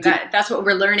everything. That's what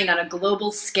we're learning on a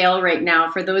global scale right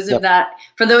now. For those of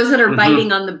for those that are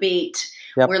biting on the bait,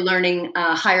 we're learning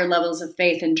higher levels of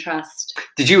faith and trust.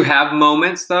 Did you have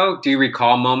moments though? Do you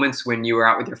recall moments when you were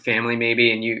out with your family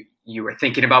maybe and you were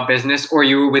thinking about business, or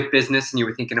you were with business and you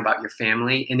were thinking about your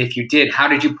family? And if you did, how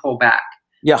did you pull back?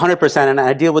 Yeah, 100%. And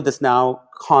I deal with this now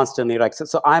constantly.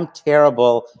 So I'm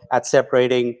terrible at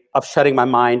shutting my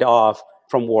mind off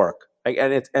from work.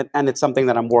 And it's something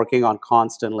that I'm working on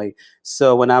constantly.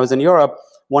 So when I was in Europe,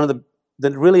 one of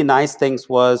the really nice things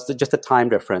was just the time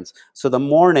difference. So the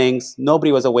mornings,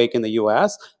 nobody was awake in the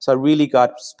US. So I really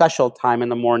got special time in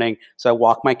the morning. So I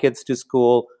walked my kids to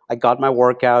school. I got my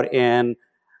workout in.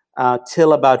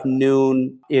 Till about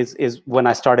noon is when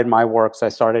I started my work. So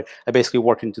I basically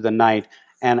worked into the night.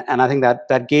 And I think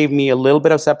that gave me a little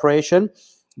bit of separation.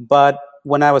 But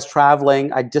when I was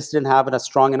traveling, I just didn't have a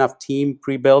strong enough team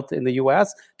pre-built in the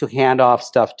US to hand off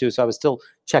stuff to. So I was still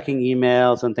checking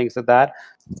emails and things like that.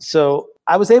 So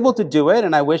I was able to do it.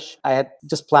 And I wish I had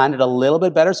just planned it a little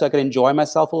bit better so I could enjoy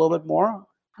myself a little bit more.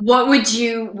 What did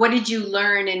you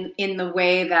learn in the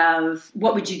way of,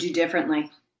 what would you do differently?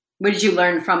 What did you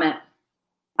learn from it?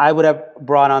 I would have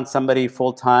brought on somebody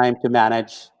full-time to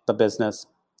manage the business.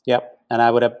 Yep. And I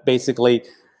would have basically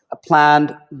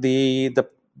planned the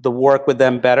work with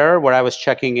them better, where I was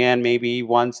checking in maybe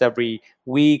once every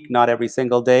week, not every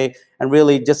single day, and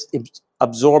really just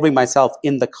absorbing myself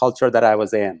in the culture that I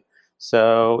was in.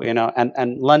 So,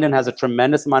 and London has a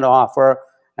tremendous amount to offer,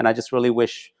 and I just really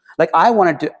wish, like,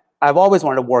 I've always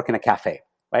wanted to work in a cafe,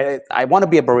 right? I want to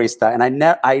be a barista, and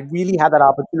I really had that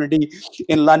opportunity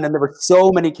in London. There were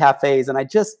so many cafes, and I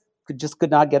just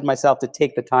could not get myself to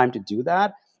take the time to do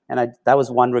that, and that was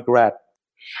one regret.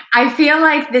 I feel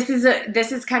like this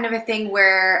is kind of a thing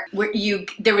where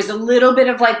there was a little bit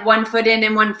of like one foot in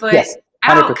and one foot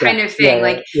out kind of thing.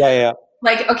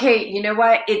 Like, okay, you know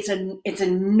what? It's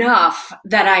enough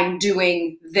that I'm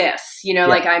doing this,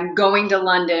 like I'm going to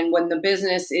London when the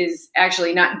business is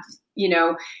actually not,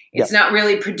 it's not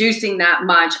really producing that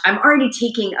much. I'm already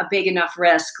taking a big enough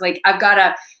risk. Like I've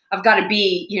got to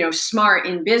be, smart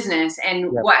in business.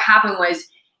 And what happened was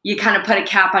you kind of put a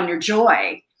cap on your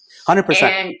joy.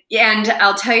 100%. And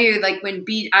I'll tell you, like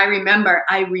I remember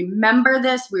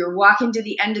this. We were walking to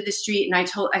the end of the street, and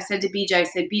I said to BJ,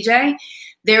 BJ,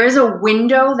 there is a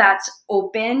window that's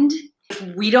opened. If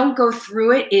we don't go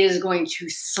through it, it is going to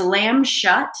slam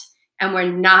shut, and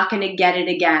we're not going to get it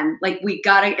again. Like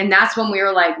and that's when we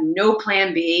were like, no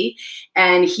plan B.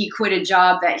 And he quit a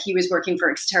job that he was working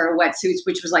for Xterra Wetsuits,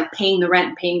 which was like paying the rent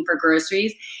and paying for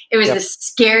groceries. It was the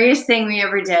scariest thing we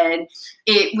ever did.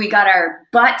 We got our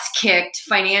butts kicked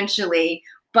financially,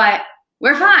 but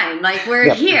we're fine. Like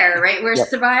we're here, right? We're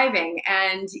surviving.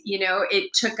 And,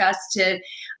 it took us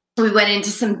we went into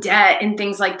some debt and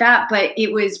things like that, but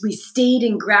we stayed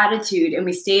in gratitude and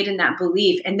we stayed in that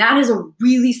belief. And that is a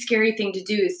really scary thing to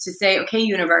do, is to say, okay,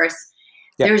 universe,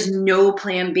 there's no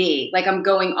plan B. Like I'm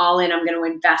going all in, I'm going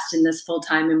to invest in this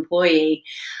full-time employee.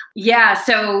 Yeah.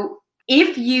 So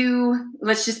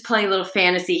let's just play a little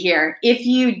fantasy here. If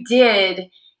you did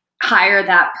hire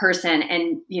that person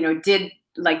and, did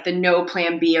like the no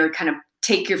plan B, or kind of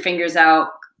take your fingers out,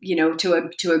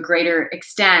 to a greater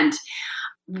extent,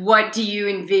 what do you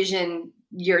envision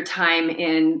your time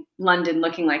in London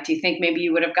looking like? Do you think maybe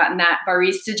you would have gotten that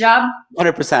barista job?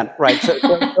 100%. Right.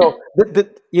 So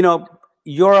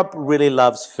Europe really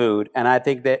loves food. And I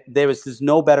think that there's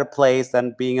no better place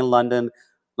than being in London,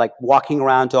 like walking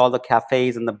around to all the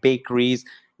cafes and the bakeries,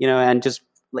 and just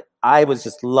like, I was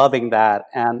just loving that.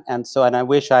 And I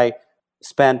wish I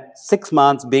spent 6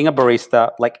 months being a barista,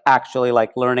 like actually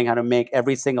like learning how to make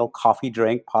every single coffee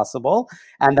drink possible.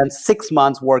 And then 6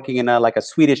 months working in a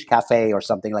Swedish cafe or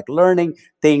something, like learning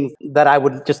things that I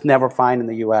would just never find in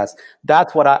the US.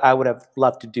 That's what I would have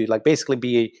loved to do. Like basically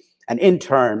be an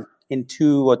intern in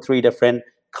 2 or 3 different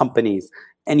companies.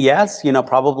 And yes,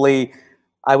 probably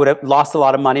I would have lost a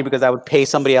lot of money because I would pay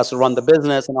somebody else to run the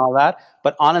business and all that.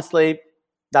 But honestly,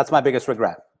 that's my biggest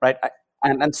regret, right?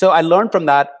 And so I learned from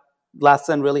that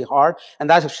lesson really hard, and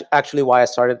that's actually why I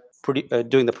started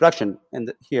doing the production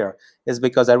here, is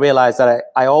because I realized that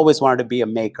I always wanted to be a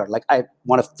maker. Like I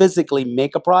want to physically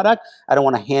make a product. I don't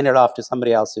want to hand it off to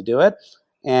somebody else to do it.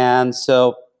 And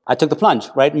so I took the plunge,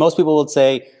 right? Most people would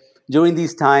say during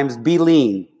these times, be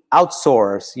lean,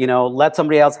 outsource, let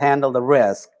somebody else handle the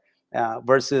risk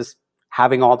versus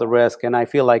having all the risk. And I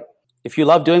feel like if you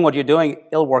love doing what you're doing,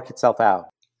 it'll work itself out.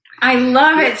 I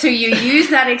love it. So you use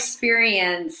that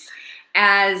experience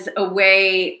as a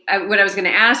way. What I was going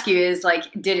to ask you is,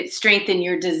 like, did it strengthen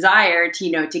your desire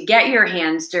to get your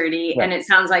hands dirty? Right. And it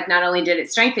sounds like not only did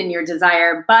it strengthen your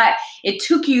desire, but it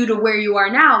took you to where you are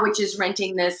now, which is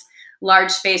renting this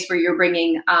large space where you're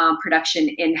bringing production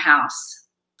in-house.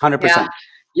 100%.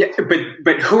 Yeah,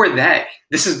 but who are they?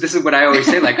 This is what I always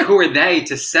say. Like, who are they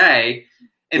to say?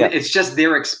 And it's just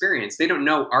their experience. They don't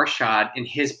know Arshad in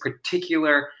his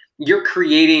particular. You're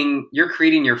creating your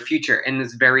future in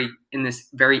this very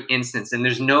instance, and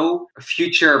there's no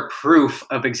future proof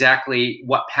of exactly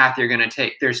what path you're going to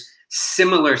take. There's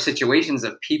similar situations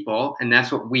of people, and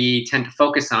that's what we tend to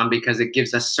focus on because it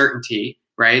gives us certainty,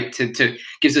 right? To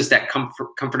gives us that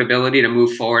comfortability to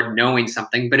move forward, knowing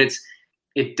something. But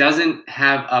it doesn't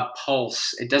have a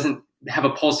pulse. It doesn't have a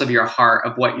pulse of your heart,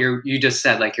 of what you just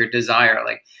said, like your desire,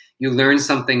 like. You learned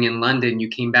something in London, you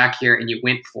came back here and you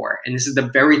went for it. And this is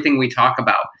the very thing we talk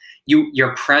about.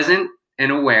 You're present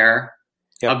and aware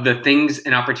of the things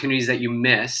and opportunities that you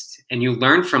missed, and you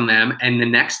learn from them. And the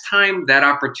next time that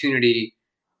opportunity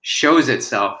shows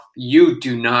itself, you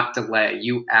do not delay.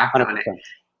 You act 100%. On it.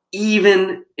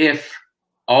 Even if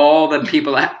all the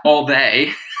people, are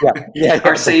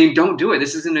saying, don't do it.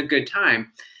 This isn't a good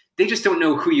time. They just don't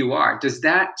know who you are. Does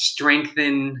that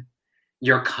strengthen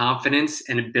your confidence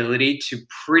and ability to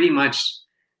pretty much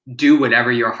do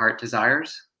whatever your heart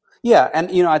desires? Yeah,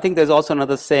 and I think there's also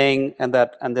another saying, and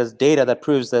there's data that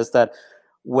proves this, that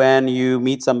when you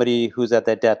meet somebody who's at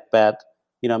their deathbed,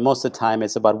 most of the time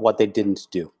it's about what they didn't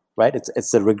do, right?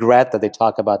 It's the regret that they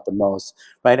talk about the most,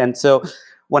 right? And so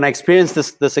when I experienced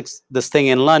this thing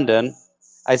in London,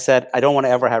 I said I don't want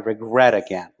to ever have regret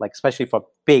again, like especially for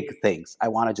big things. I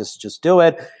want to just do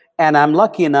it. And I'm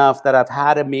lucky enough that I've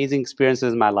had amazing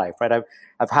experiences in my life, right?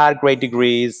 I've had great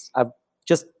degrees.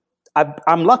 Just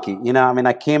I'm lucky, I mean,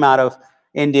 I came out of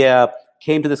India,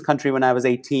 came to this country when I was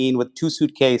 18 with 2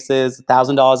 suitcases,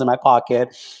 $1,000 in my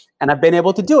pocket, and I've been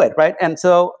able to do it, right? And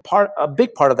so a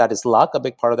big part of that is luck, a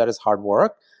big part of that is hard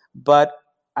work, but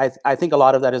I think a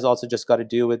lot of that is also just got to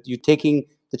do with you taking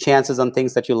the chances on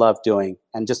things that you love doing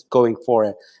and just going for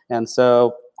it. And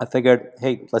so I figured,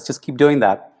 hey, let's just keep doing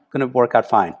that. It's going to work out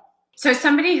fine. So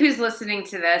somebody who's listening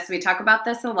to this, we talk about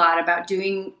this a lot, about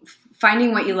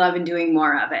finding what you love and doing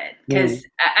more of it. Because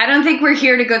I don't think we're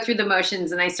here to go through the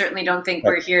motions, and I certainly don't think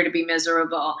we're here to be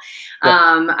miserable.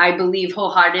 I believe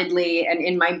wholeheartedly and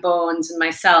in my bones and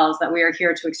my cells that we are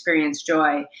here to experience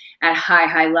joy at high,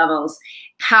 high levels.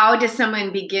 How does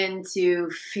someone begin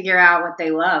to figure out what they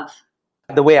love?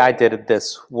 The way I did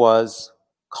this was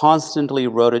constantly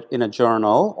wrote it in a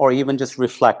journal, or even just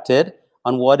reflected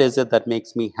on what is it that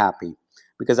makes me happy.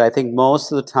 Because I think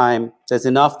most of the time there's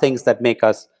enough things that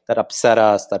upset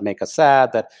us, that make us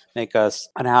sad, that make us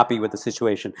unhappy with the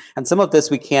situation. And some of this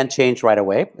we can't change right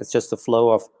away. It's just the flow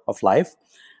of life.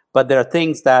 But there are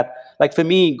things that, like for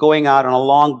me, going out on a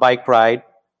long bike ride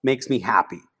makes me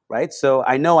happy, right? So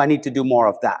I know I need to do more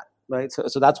of that, right?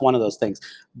 So that's one of those things.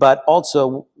 But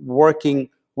also working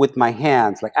with my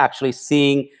hands, like actually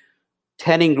seeing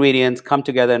 10 ingredients come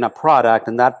together in a product,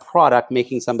 and that product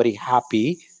making somebody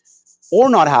happy or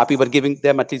not happy, but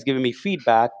at least giving me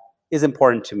feedback is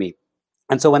important to me.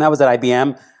 And so when I was at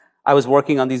IBM, I was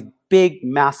working on these big,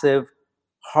 massive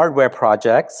hardware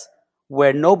projects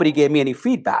where nobody gave me any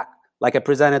feedback. Like I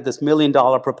presented this $1 million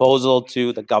proposal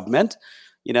to the government.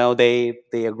 They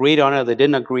agreed on it, they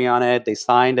didn't agree on it, they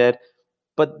signed it,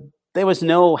 but there was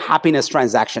no happiness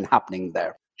transaction happening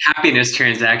there. Happiness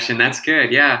transaction. That's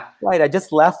good. Yeah. Right. I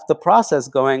just left the process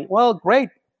going, well, great.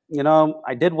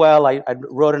 I did well. I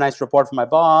wrote a nice report for my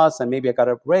boss and maybe I got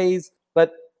a raise,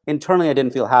 but internally I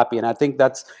didn't feel happy. And I think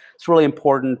it's really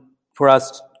important for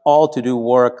us all to do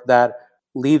work that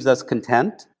leaves us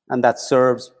content and that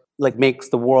makes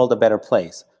the world a better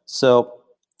place. So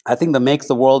I think the makes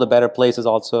the world a better place is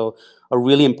also a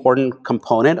really important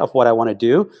component of what I want to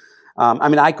do.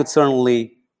 I could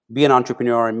certainly be an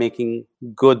entrepreneur and making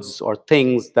goods or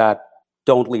things that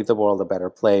don't leave the world a better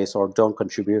place or don't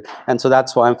contribute. And so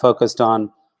that's why I'm focused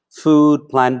on food,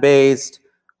 plant-based,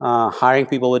 hiring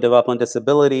people with developmental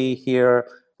disability here,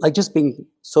 like just being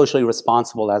socially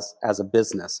responsible as a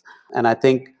business. And I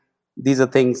think these are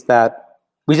things that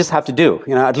we just have to do.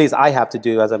 At least I have to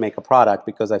do as I make a product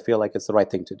because I feel like it's the right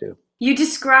thing to do. You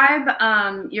describe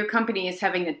your company as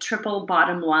having a triple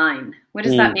bottom line. What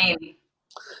does that mean?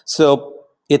 So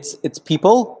it's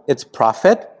people, it's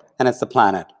profit, and it's the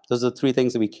planet. Those are the three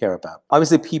things that we care about.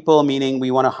 Obviously, people, meaning we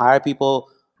want to hire people,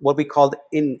 what we call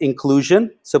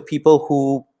inclusion. So people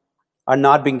who are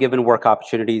not being given work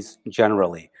opportunities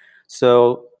generally.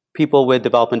 So people with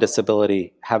developmental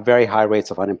disability have very high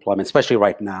rates of unemployment, especially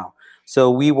right now.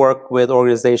 So we work with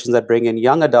organizations that bring in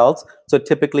young adults, so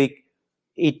typically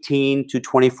 18 to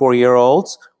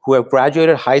 24-year-olds who have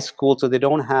graduated high school, so they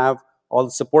don't have all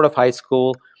the support of high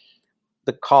school.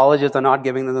 The colleges are not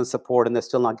giving them the support, and they're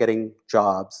still not getting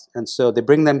jobs. And so they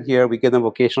bring them here, we give them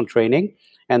vocational training,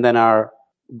 and then our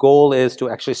goal is to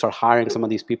actually start hiring some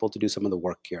of these people to do some of the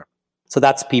work here. So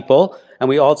that's people. And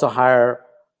we also hire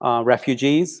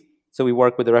refugees. So we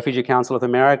work with the Refugee Council of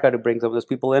America to bring some of those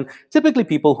people in. Typically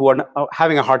people who are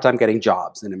having a hard time getting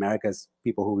jobs in America is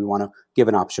people who we want to give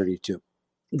an opportunity to.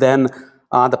 Then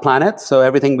the planet. So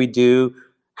everything we do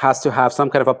has to have some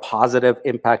kind of a positive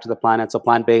impact to the planet. So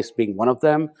plant-based being one of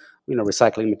them,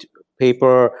 recycling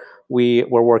paper. We're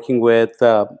working with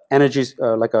energy,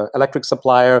 like an electric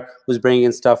supplier who's bringing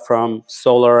in stuff from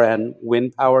solar and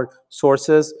wind-powered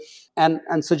sources. And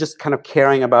so just kind of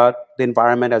caring about the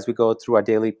environment as we go through our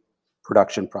daily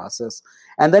production process.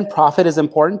 And then profit is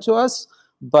important to us,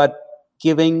 but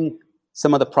giving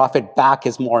some of the profit back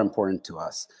is more important to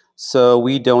us. So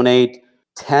we donate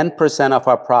 10% of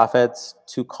our profits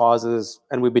to causes,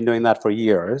 and we've been doing that for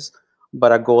years,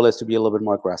 but our goal is to be a little bit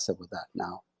more aggressive with that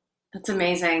now. That's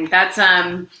amazing. That's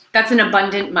an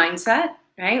abundant mindset,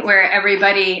 right? Where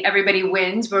everybody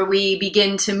wins, where we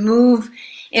begin to move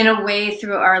in a way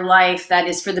through our life that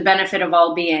is for the benefit of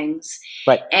all beings.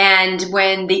 Right. And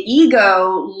when the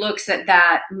ego looks at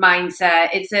that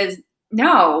mindset, it says,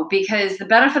 no, because the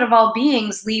benefit of all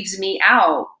beings leaves me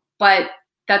out. But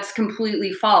that's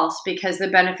completely false, because the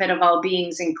benefit of all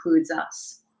beings includes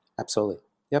us. Absolutely.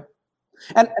 Yep.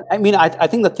 And I mean, I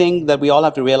think the thing that we all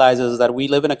have to realize is that we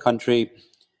live in a country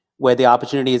where the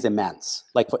opportunity is immense.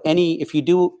 Like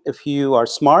if you are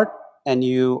smart and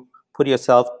you put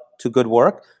yourself to good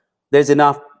work, there's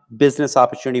enough business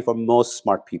opportunity for most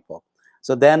smart people.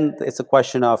 So then it's a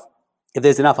question of, if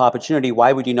there's enough opportunity,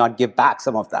 why would you not give back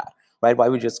some of that, right? Why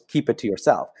would you just keep it to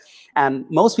yourself? And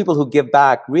most people who give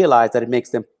back realize that it makes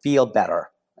them feel better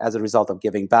as a result of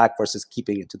giving back versus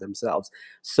keeping it to themselves.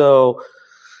 So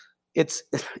it's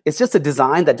just a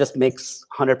design that just makes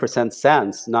 100%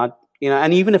 sense. Not,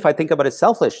 and even if I think about it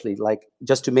selfishly, like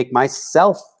just to make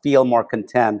myself feel more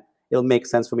content, it'll make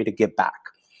sense for me to give back.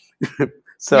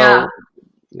 So,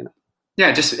 yeah. Yeah,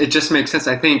 it just makes sense.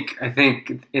 I think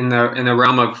in the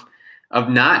realm of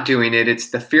not doing it, it's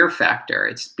the fear factor.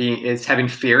 It's having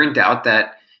fear and doubt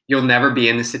that you'll never be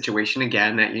in the situation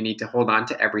again, that you need to hold on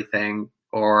to everything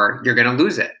or you're going to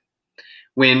lose it.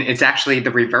 When it's actually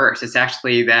the reverse. It's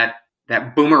actually that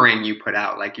boomerang you put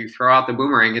out. Like you throw out the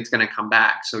boomerang, it's going to come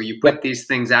back. So you put these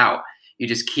things out. You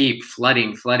just keep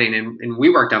flooding. And we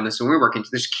worked on this when we were working.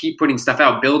 Just keep putting stuff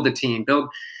out. Build the team.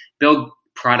 Build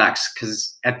products,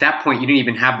 because at that point you didn't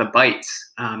even have the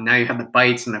bites. Now you have the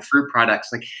bites and the fruit products.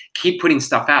 Like keep putting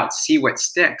stuff out. See what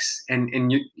sticks.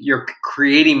 And you're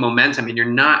creating momentum. And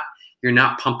you're not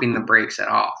pumping the brakes at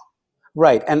all.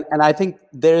 Right. And I think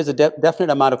there is a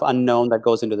definite amount of unknown that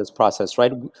goes into this process,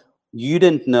 right? You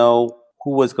didn't know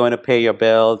who was going to pay your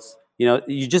bills.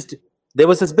 There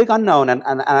was this big unknown. And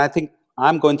I think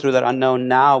I'm going through that unknown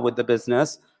now with the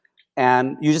business.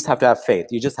 And you just have to have faith.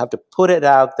 You just have to put it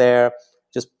out there.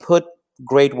 Just put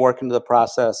great work into the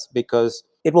process, because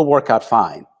it will work out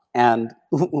fine. And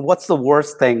what's the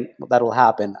worst thing that will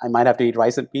happen? I might have to eat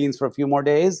rice and beans for a few more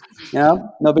days.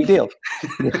 No big deal.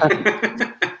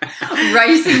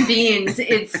 Rice and beans.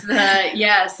 It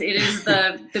is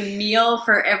the meal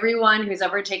for everyone who's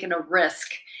ever taken a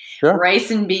risk. Sure. Rice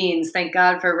and beans. Thank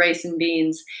God for rice and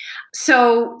beans.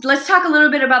 So let's talk a little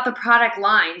bit about the product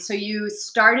line. So you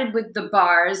started with the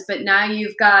bars, but now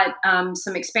you've got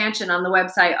some expansion on the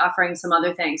website offering some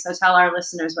other things. So tell our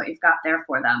listeners what you've got there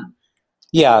for them.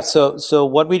 Yeah. So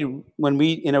when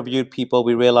we interviewed people,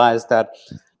 we realized that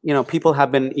people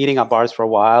have been eating our bars for a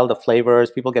while. The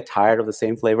flavors, people get tired of the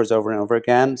same flavors over and over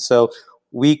again. So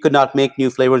we could not make new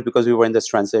flavors because we were in this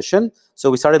transition. So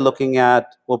we started looking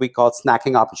at what we call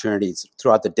snacking opportunities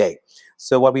throughout the day.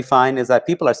 So what we find is that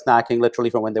people are snacking literally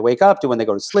from when they wake up to when they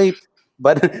go to sleep,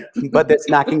 but they're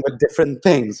snacking with different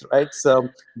things, right? So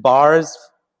bars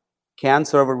can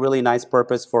serve a really nice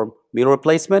purpose for meal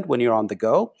replacement when you're on the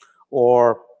go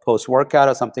or post-workout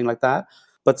or something like that.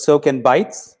 But so can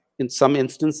bites in some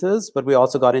instances. But we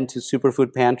also got into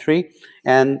superfood pantry.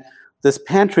 And this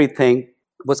pantry thing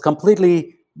was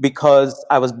completely because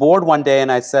I was bored one day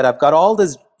and I said, I've got all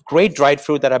this great dried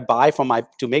fruit that I buy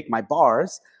to make my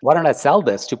bars. Why don't I sell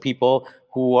this to people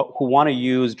who want to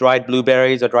use dried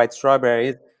blueberries or dried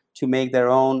strawberries to make their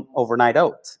own overnight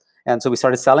oats? And so we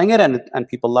started selling it, and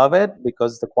people love it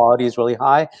because the quality is really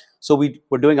high. So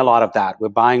we're doing a lot of that. We're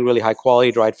buying really high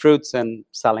quality dried fruits and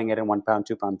selling it in 1 pound,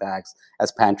 2 pound bags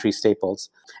as pantry staples.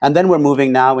 And then we're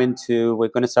moving now we're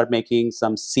going to start making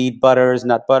some seed butters,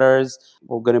 nut butters.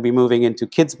 We're going to be moving into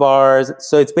kids bars.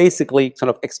 So it's basically sort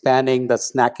of expanding the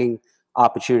snacking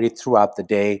opportunity throughout the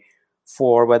day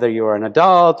for whether you're an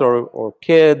adult or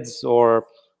kids or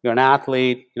you're an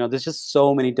athlete. There's just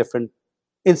so many different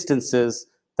instances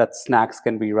that snacks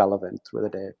can be relevant through the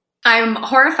day. I'm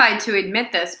horrified to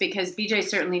admit this because BJ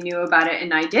certainly knew about it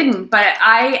and I didn't, but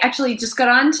I actually just got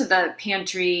onto the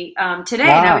pantry today.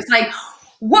 Wow. And I was like,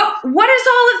 what is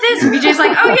all of this? And BJ's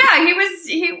like, oh yeah,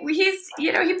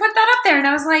 he put that up there. And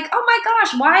I was like, oh my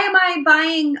gosh, why am I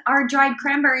buying our dried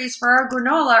cranberries for our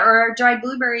granola or our dried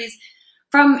blueberries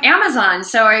from Amazon?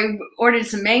 So I ordered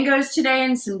some mangoes today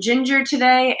and some ginger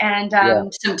today and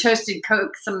some toasted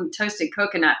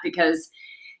coconut because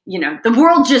the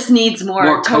world just needs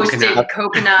more toasted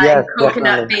coconut and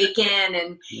coconut bacon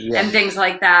and things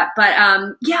like that. But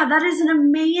that is an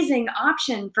amazing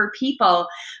option for people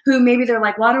who maybe they're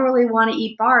like, well, I don't really want to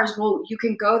eat bars. Well, you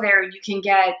can go there and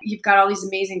you've got all these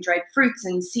amazing dried fruits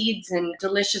and seeds and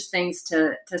delicious things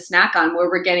to snack on where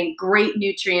we're getting great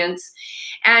nutrients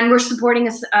and we're supporting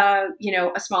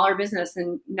a smaller business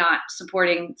and not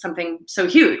supporting something so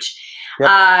huge.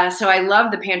 Yep. So I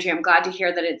love the pantry. I'm glad to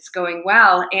hear that it's going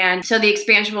well. And so the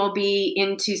expansion will be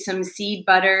into some seed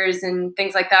butters and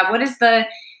things like that. What is the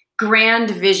grand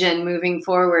vision moving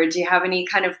forward? Do you have any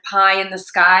kind of pie in the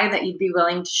sky that you'd be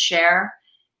willing to share?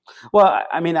 Well,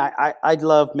 I mean, I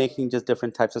love making just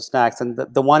different types of snacks. And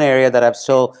the one area that I'm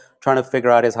still trying to figure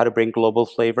out is how to bring global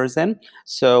flavors in.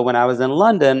 So when I was in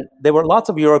London, there were lots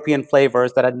of European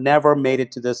flavors that had never made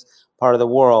it to this part of the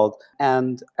world.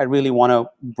 And I really want to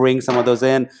bring some of those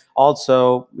in.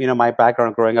 Also, my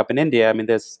background growing up in India, I mean,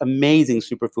 there's amazing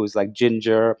superfoods like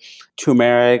ginger,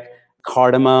 turmeric,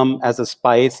 cardamom as a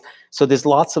spice. So there's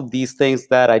lots of these things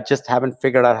that I just haven't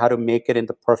figured out how to make it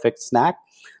into perfect snack.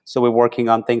 So we're working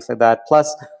on things like that.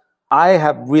 Plus, I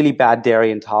have really bad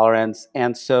dairy intolerance.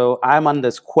 And so I'm on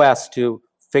this quest to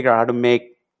figure out how to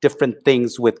make different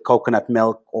things with coconut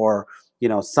milk or,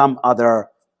 some other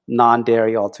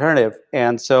non-dairy alternative.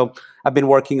 And so I've been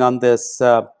working on this,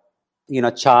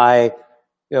 chai,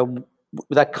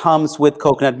 that comes with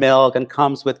coconut milk and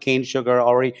comes with cane sugar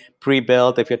already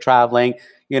pre-built. If you're traveling,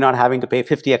 you're not having to pay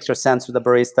 50 extra cents to the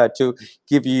barista to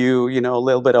give you, a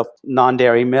little bit of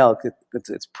non-dairy milk.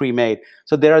 It's pre-made.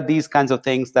 So there are these kinds of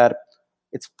things that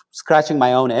it's scratching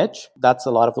my own itch. That's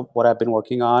a lot of what I've been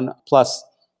working on. Plus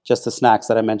just the snacks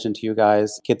that I mentioned to you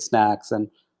guys, kid snacks and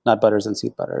nut butters and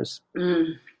seed butters.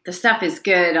 The stuff is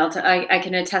good. I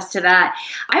can attest to that.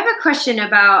 I have a question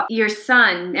about your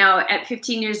son now at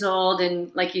 15 years old.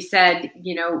 And like you said,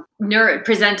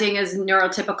 presenting as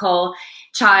neurotypical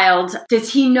child.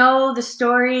 Does he know the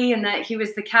story and that he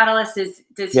was the catalyst?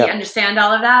 Does he understand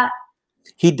all of that?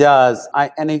 He does.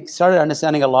 And he started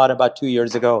understanding a lot about 2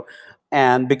 years ago.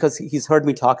 And because he's heard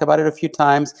me talk about it a few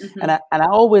times. Mm-hmm. And I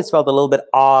always felt a little bit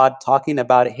odd talking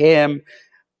about him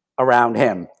around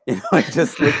him. I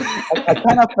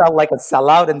kind of felt like a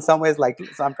sellout in some ways, like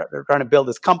so I'm trying to build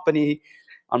this company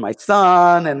on my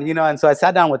son. And so I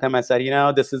sat down with him. I said,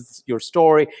 this is your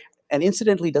story. And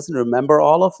incidentally, he doesn't remember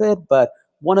all of it. But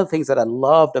one of the things that I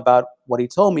loved about what he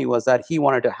told me was that he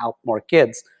wanted to help more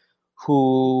kids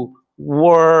who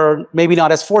were maybe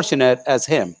not as fortunate as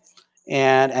him.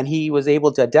 And he was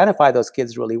able to identify those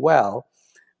kids really well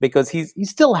because he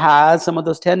still has some of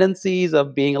those tendencies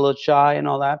of being a little shy and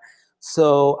all that.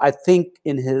 So I think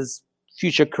in his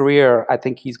future career, I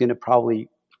think he's going to probably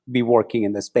be working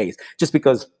in this space just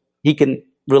because he can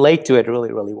relate to it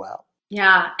really, really well.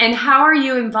 Yeah. And how are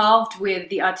you involved with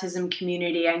the autism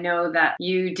community? I know that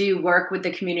you do work with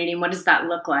the community. What does that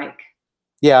look like?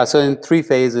 Yeah. So in 3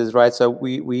 phases, right? So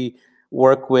we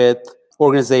work with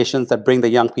organizations that bring the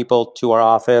young people to our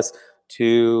office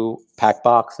to pack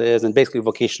boxes and basically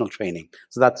vocational training.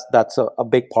 So that's a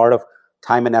big part of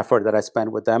time and effort that I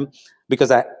spend with them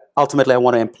because ultimately I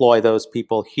want to employ those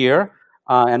people here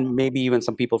and maybe even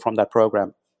some people from that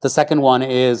program. The second one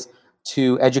is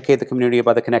to educate the community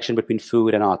about the connection between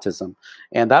food and autism.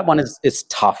 And that one is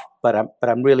tough, but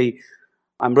I'm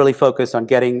really focused on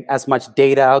getting as much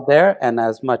data out there and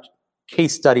as much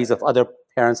case studies of other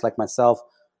parents like myself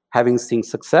having seen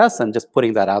success and just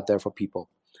putting that out there for people.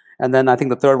 And then I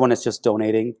think the third one is just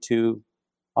donating to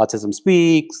Autism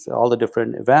Speaks, all the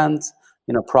different events,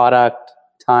 product,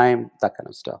 time, that kind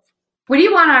of stuff. What do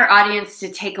you want our audience to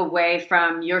take away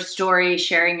from your story,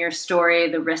 sharing your story,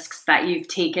 the risks that you've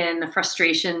taken, the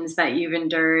frustrations that you've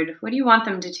endured? What do you want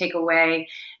them to take away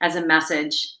as a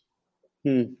message?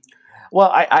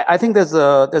 Well, I think there's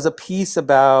a piece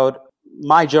about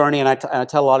my journey, and I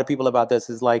tell a lot of people about this,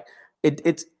 is like,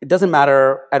 it doesn't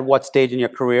matter at what stage in your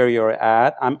career you're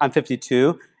at. I'm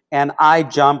 52, and I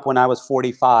jumped when I was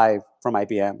 45 from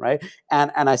IBM, right?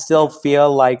 And I still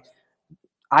feel like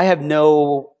I have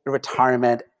no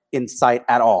retirement in sight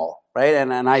at all, right?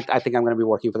 And I think I'm going to be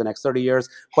working for the next 30 years,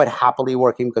 quite happily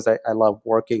working because I love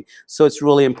working. So it's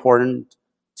really important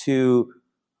to,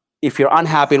 if you're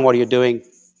unhappy in what you're doing,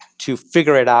 to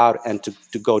figure it out and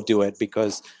to go do it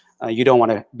because you don't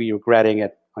want to be regretting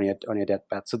it on your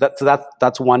deathbed. So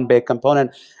that's one big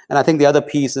component. And I think the other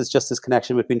piece is just this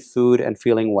connection between food and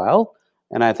feeling well.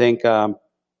 And I think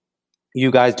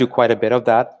you guys do quite a bit of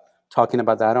that, talking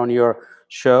about that on your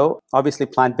show. Obviously,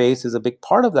 plant-based is a big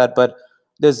part of that, but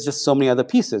there's just so many other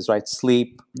pieces, right?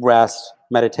 Sleep, rest,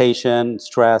 meditation,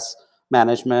 stress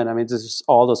management. I mean, there's just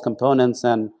all those components.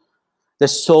 And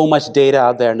there's so much data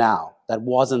out there now that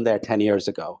wasn't there 10 years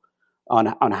ago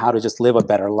on how to just live a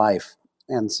better life.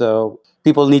 And so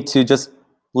people need to just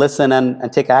listen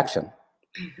and take action.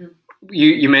 Mm-hmm.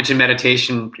 You mentioned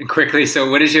meditation quickly.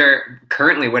 So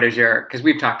because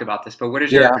we've talked about this, but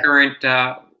what's your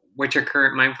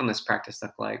current mindfulness practice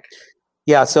look like?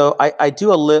 Yeah. So I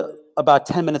do about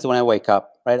 10 minutes when I wake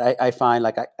up, right? I find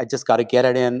like I just got to get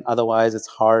it in. Otherwise it's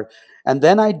hard. And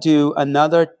then I do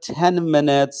another 10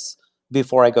 minutes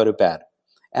before I go to bed.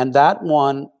 And that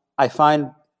one, I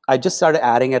find I just started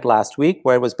adding it last week,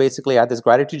 where it was basically I had this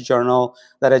gratitude journal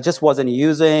that I just wasn't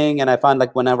using. And I found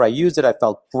like whenever I used it, I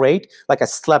felt great. Like I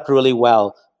slept really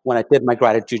well when I did my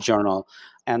gratitude journal.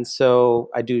 And so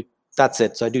that's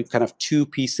it. So I do kind of 2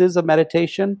 pieces of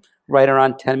meditation, right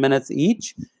around 10 minutes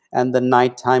each. And the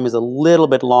nighttime is a little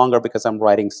bit longer because I'm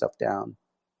writing stuff down.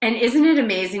 And isn't it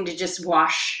amazing to just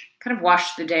wash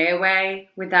the day away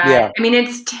with that? Yeah. I mean,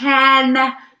 it's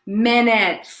 10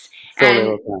 minutes.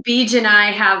 And Beej and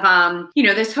I have,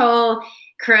 this whole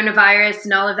coronavirus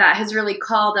and all of that has really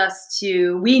called us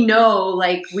to, we know,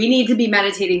 like, we need to be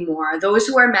meditating more. Those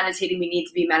who are meditating, we need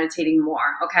to be meditating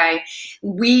more, okay?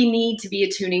 We need to be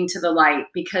attuning to the light,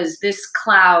 because this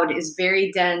cloud is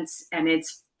very dense and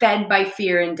it's fed by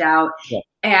fear and doubt. Yeah.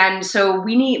 And so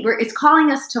it's calling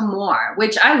us to more,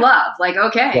 which I love. Like,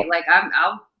 okay,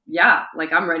 yeah.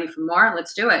 I'm ready for more.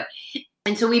 Let's do it.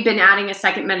 And so we've been adding a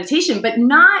second meditation, but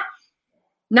not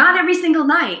every single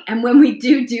night. And when we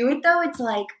do it though, it's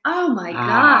like, oh my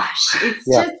gosh, it's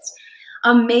just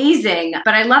amazing.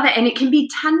 But I love it. And it can be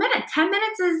 10 minutes. 10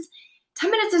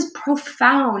 minutes is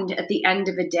profound at the end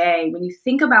of a day. When you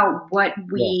think about what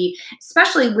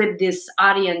especially with this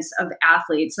audience of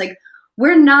athletes, like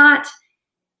we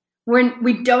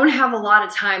don't have a lot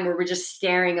of time where we're just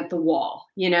staring at the wall,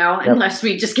 unless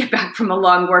we just get back from a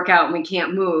long workout and we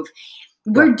can't move.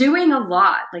 We're doing a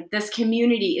lot. Like this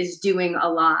community is doing a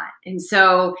lot. And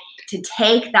so to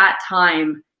take that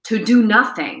time to do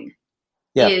nothing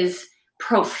is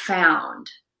profound.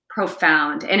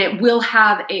 And it will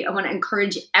have I want to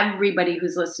encourage everybody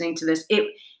who's listening to this. It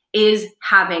is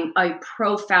having a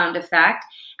profound effect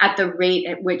at the rate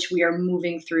at which we are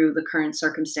moving through the current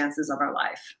circumstances of our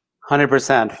life.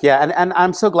 100%. Yeah. And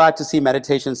I'm so glad to see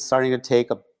meditation starting to take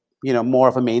more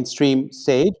of a mainstream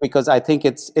stage, because I think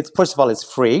it's first of all, it's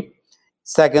free.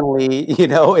 Secondly,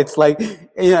 it's like,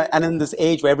 and in this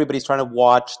age where everybody's trying to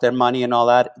watch their money and all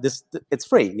that, it's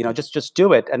free, just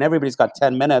do it. And everybody's got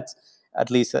 10 minutes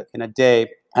at least in a day.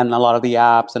 And a lot of the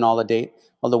apps and all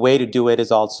the way to do it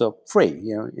is also free,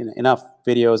 enough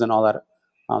videos and all that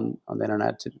on the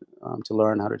internet to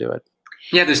learn how to do it.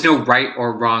 Yeah. There's no right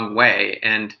or wrong way.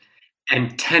 And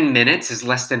 10 minutes is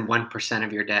less than 1%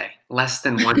 of your day. Less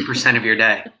than 1% of your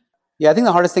day. Yeah, I think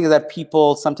the hardest thing is that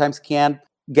people sometimes can't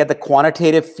get the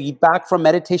quantitative feedback from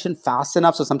meditation fast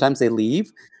enough, so sometimes they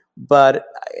leave. But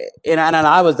and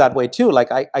I was that way too. Like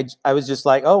I was just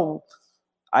like,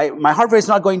 my heart rate's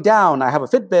not going down. I have a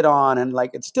Fitbit on, and like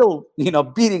it's still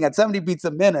beating at 70 beats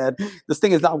a minute. This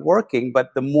thing is not working.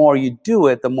 But the more you do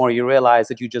it, the more you realize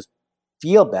that you just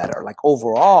feel better. Like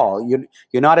overall,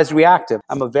 you're not as reactive.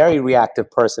 I'm a very reactive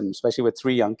person, especially with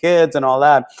 3 young kids and all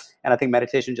that. And I think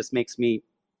meditation just makes me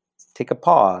take a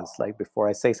pause, like before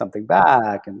I say something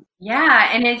back. And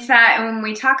it's that when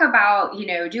we talk about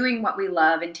doing what we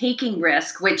love and taking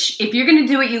risk, which if you're going to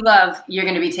do what you love, you're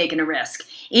going to be taking a risk,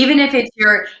 even if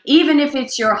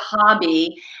it's your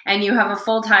hobby and you have a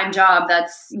full-time job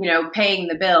that's paying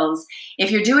the bills. If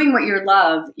you're doing what you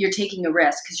love, you're taking a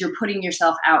risk because you're putting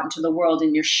yourself out into the world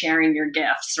and you're sharing your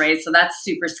gifts, right? So that's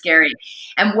super scary.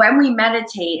 And when we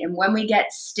meditate and when we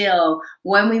get still,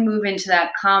 when we move into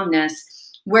that calmness,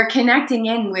 we're connecting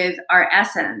in with our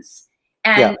essence,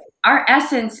 and our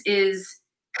essence is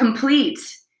complete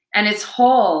and it's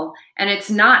whole and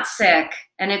it's not sick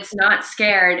and it's not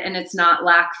scared and it's not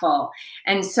lackful.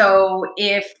 And so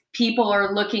if people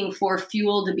are looking for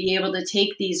fuel to be able to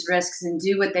take these risks and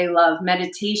do what they love,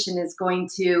 meditation is going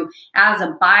to, as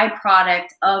a byproduct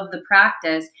of the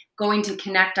practice, going to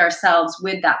connect ourselves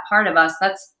with that part of us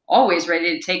that's always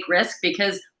ready to take risk,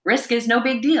 because risk is no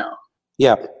big deal.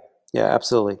 Yeah,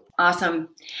 absolutely. Awesome.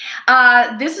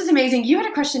 This is amazing. You had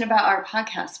a question about our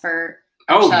podcast for...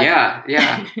 yeah.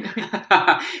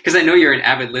 Because I know you're an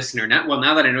avid listener.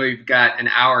 Now that I know you've got an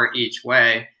hour each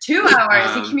way. 2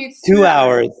 hours. He commutes 2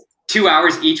 hours. 2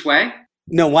 hours each way?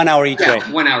 No, 1 hour each way.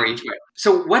 1 hour each way.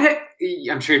 So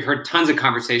I'm sure you've heard tons of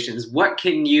conversations. What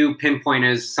can you pinpoint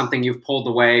as something you've pulled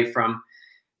away from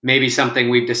maybe something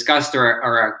we've discussed or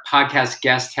a podcast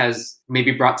guest has maybe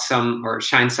brought some or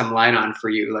shined some light on for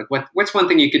you? Like what's one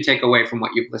thing you could take away from what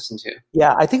you've listened to?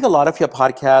 Yeah, I think a lot of your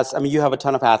podcasts, you have a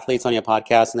ton of athletes on your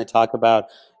podcast and they talk about,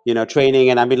 training,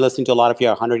 and I've been listening to a lot of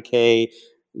your 100K,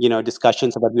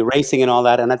 discussions about your racing and all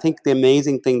that. And I think the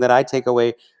amazing thing that I take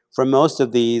away from most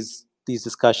of these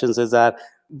discussions is that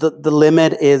the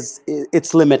limit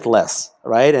it's limitless,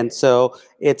 right? And so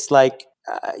it's like,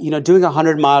 doing a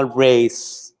 100-mile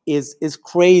race is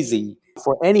crazy.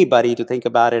 for anybody to think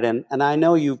about it. And I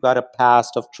know you've got a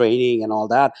past of training and all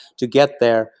that to get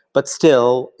there, but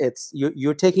still,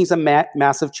 you're taking some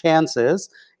massive chances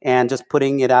and just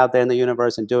putting it out there in the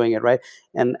universe and doing it, right?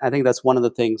 And I think that's one of the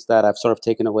things that I've sort of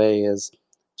taken away is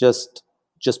just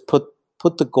put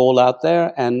the goal out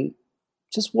there and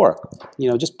just work.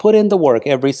 Just put in the work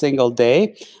every single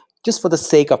day, just for the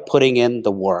sake of putting in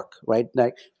the work, right?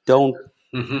 Like don't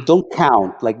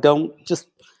count, like don't just,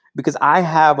 because I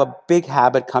have a big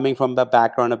habit coming from the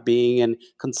background of being in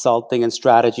consulting and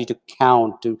strategy to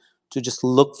count, to just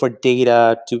look for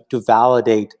data to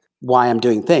validate why I'm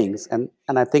doing things. And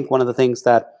I think one of the things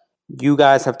that you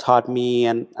guys have taught me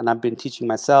and I've been teaching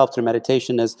myself through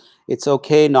meditation is it's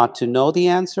okay not to know the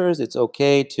answers. It's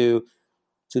okay to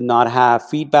not have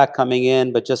feedback coming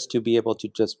in, but just to be able to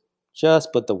just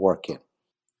put the work in.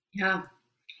 Yeah.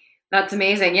 That's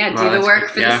amazing. Yeah, do the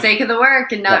work for the sake of the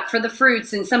work and not for the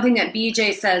fruits. And something that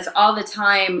BJ says all the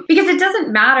time, because it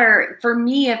doesn't matter for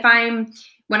me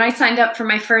when I signed up for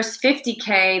my first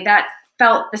 50K, that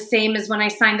felt the same as when I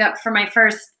signed up for my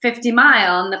first 50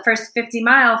 mile. And the first 50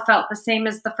 mile felt the same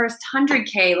as the first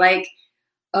 100K. Like,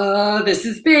 oh, this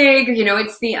is big.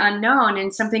 It's the unknown.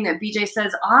 And something that BJ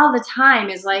says all the time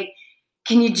is like,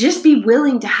 can you just be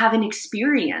willing to have an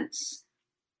experience?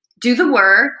 Do the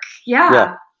work.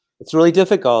 Yeah. It's really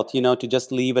difficult, to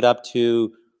just leave it up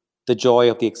to the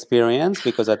joy of the experience,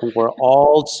 because I think we're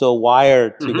all so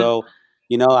wired to go,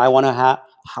 I want to have,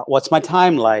 what's my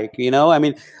time like? I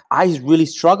mean, I really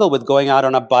struggle with going out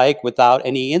on a bike without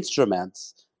any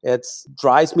instruments. It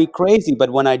drives me crazy.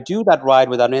 But when I do that ride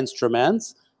without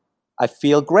instruments, I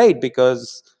feel great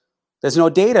because there's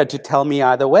no data to tell me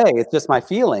either way. It's just my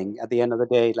feeling at the end of the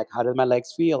day. Like, how did my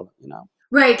legs feel,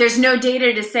 Right. There's no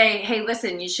data to say, hey,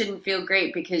 listen, you shouldn't feel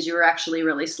great because you were actually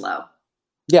really slow.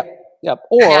 Yeah.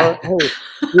 Or, hey,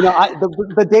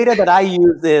 the data that I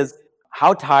use is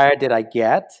how tired did I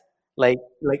get? Like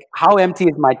how empty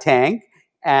is my tank?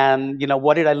 And,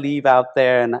 what did I leave out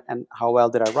there? And how well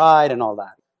did I ride and all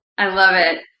that? I love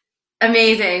it.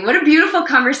 Amazing. What a beautiful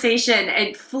conversation.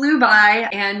 It flew by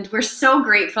and we're so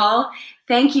grateful.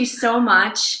 Thank you so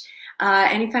much.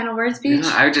 Any final words, Beach?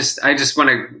 I just want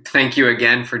to thank you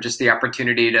again for just the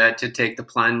opportunity to take the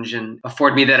plunge and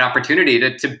afford me that opportunity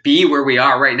to be where we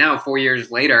are right now, 4 years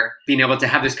later, being able to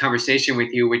have this conversation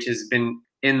with you, which has been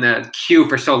in the queue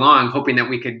for so long, hoping that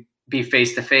we could be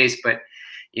face to face. But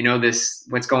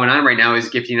what's going on right now is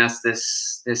giving us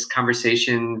this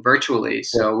conversation virtually.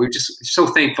 So we're just so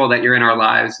thankful that you're in our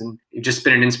lives, and you've just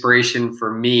been an inspiration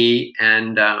for me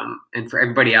and for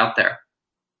everybody out there.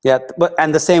 Yeah,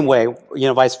 and the same way,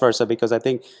 vice versa, because I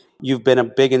think you've been a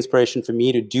big inspiration for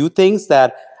me to do things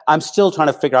that I'm still trying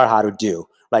to figure out how to do,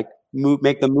 like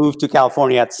make the move to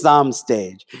California at some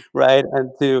stage, right? And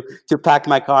to pack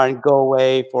my car and go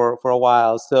away for a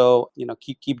while. So,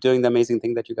 keep doing the amazing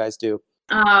thing that you guys do.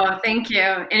 Oh, thank you.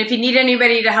 And if you need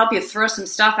anybody to help you throw some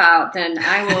stuff out, then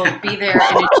I will be there in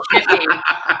a jiffy.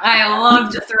 I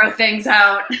love to throw things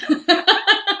out.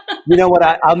 You know what?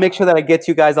 I'll make sure that I get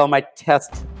you guys all my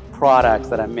test products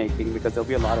that I'm making, because there'll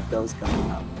be a lot of those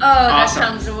coming up. Oh, that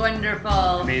sounds wonderful.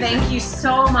 Amazing. Thank you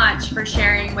so much for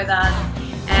sharing with us.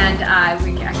 And I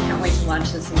can't wait to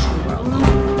launch this into the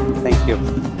world. Thank you.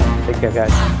 Take care,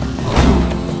 guys.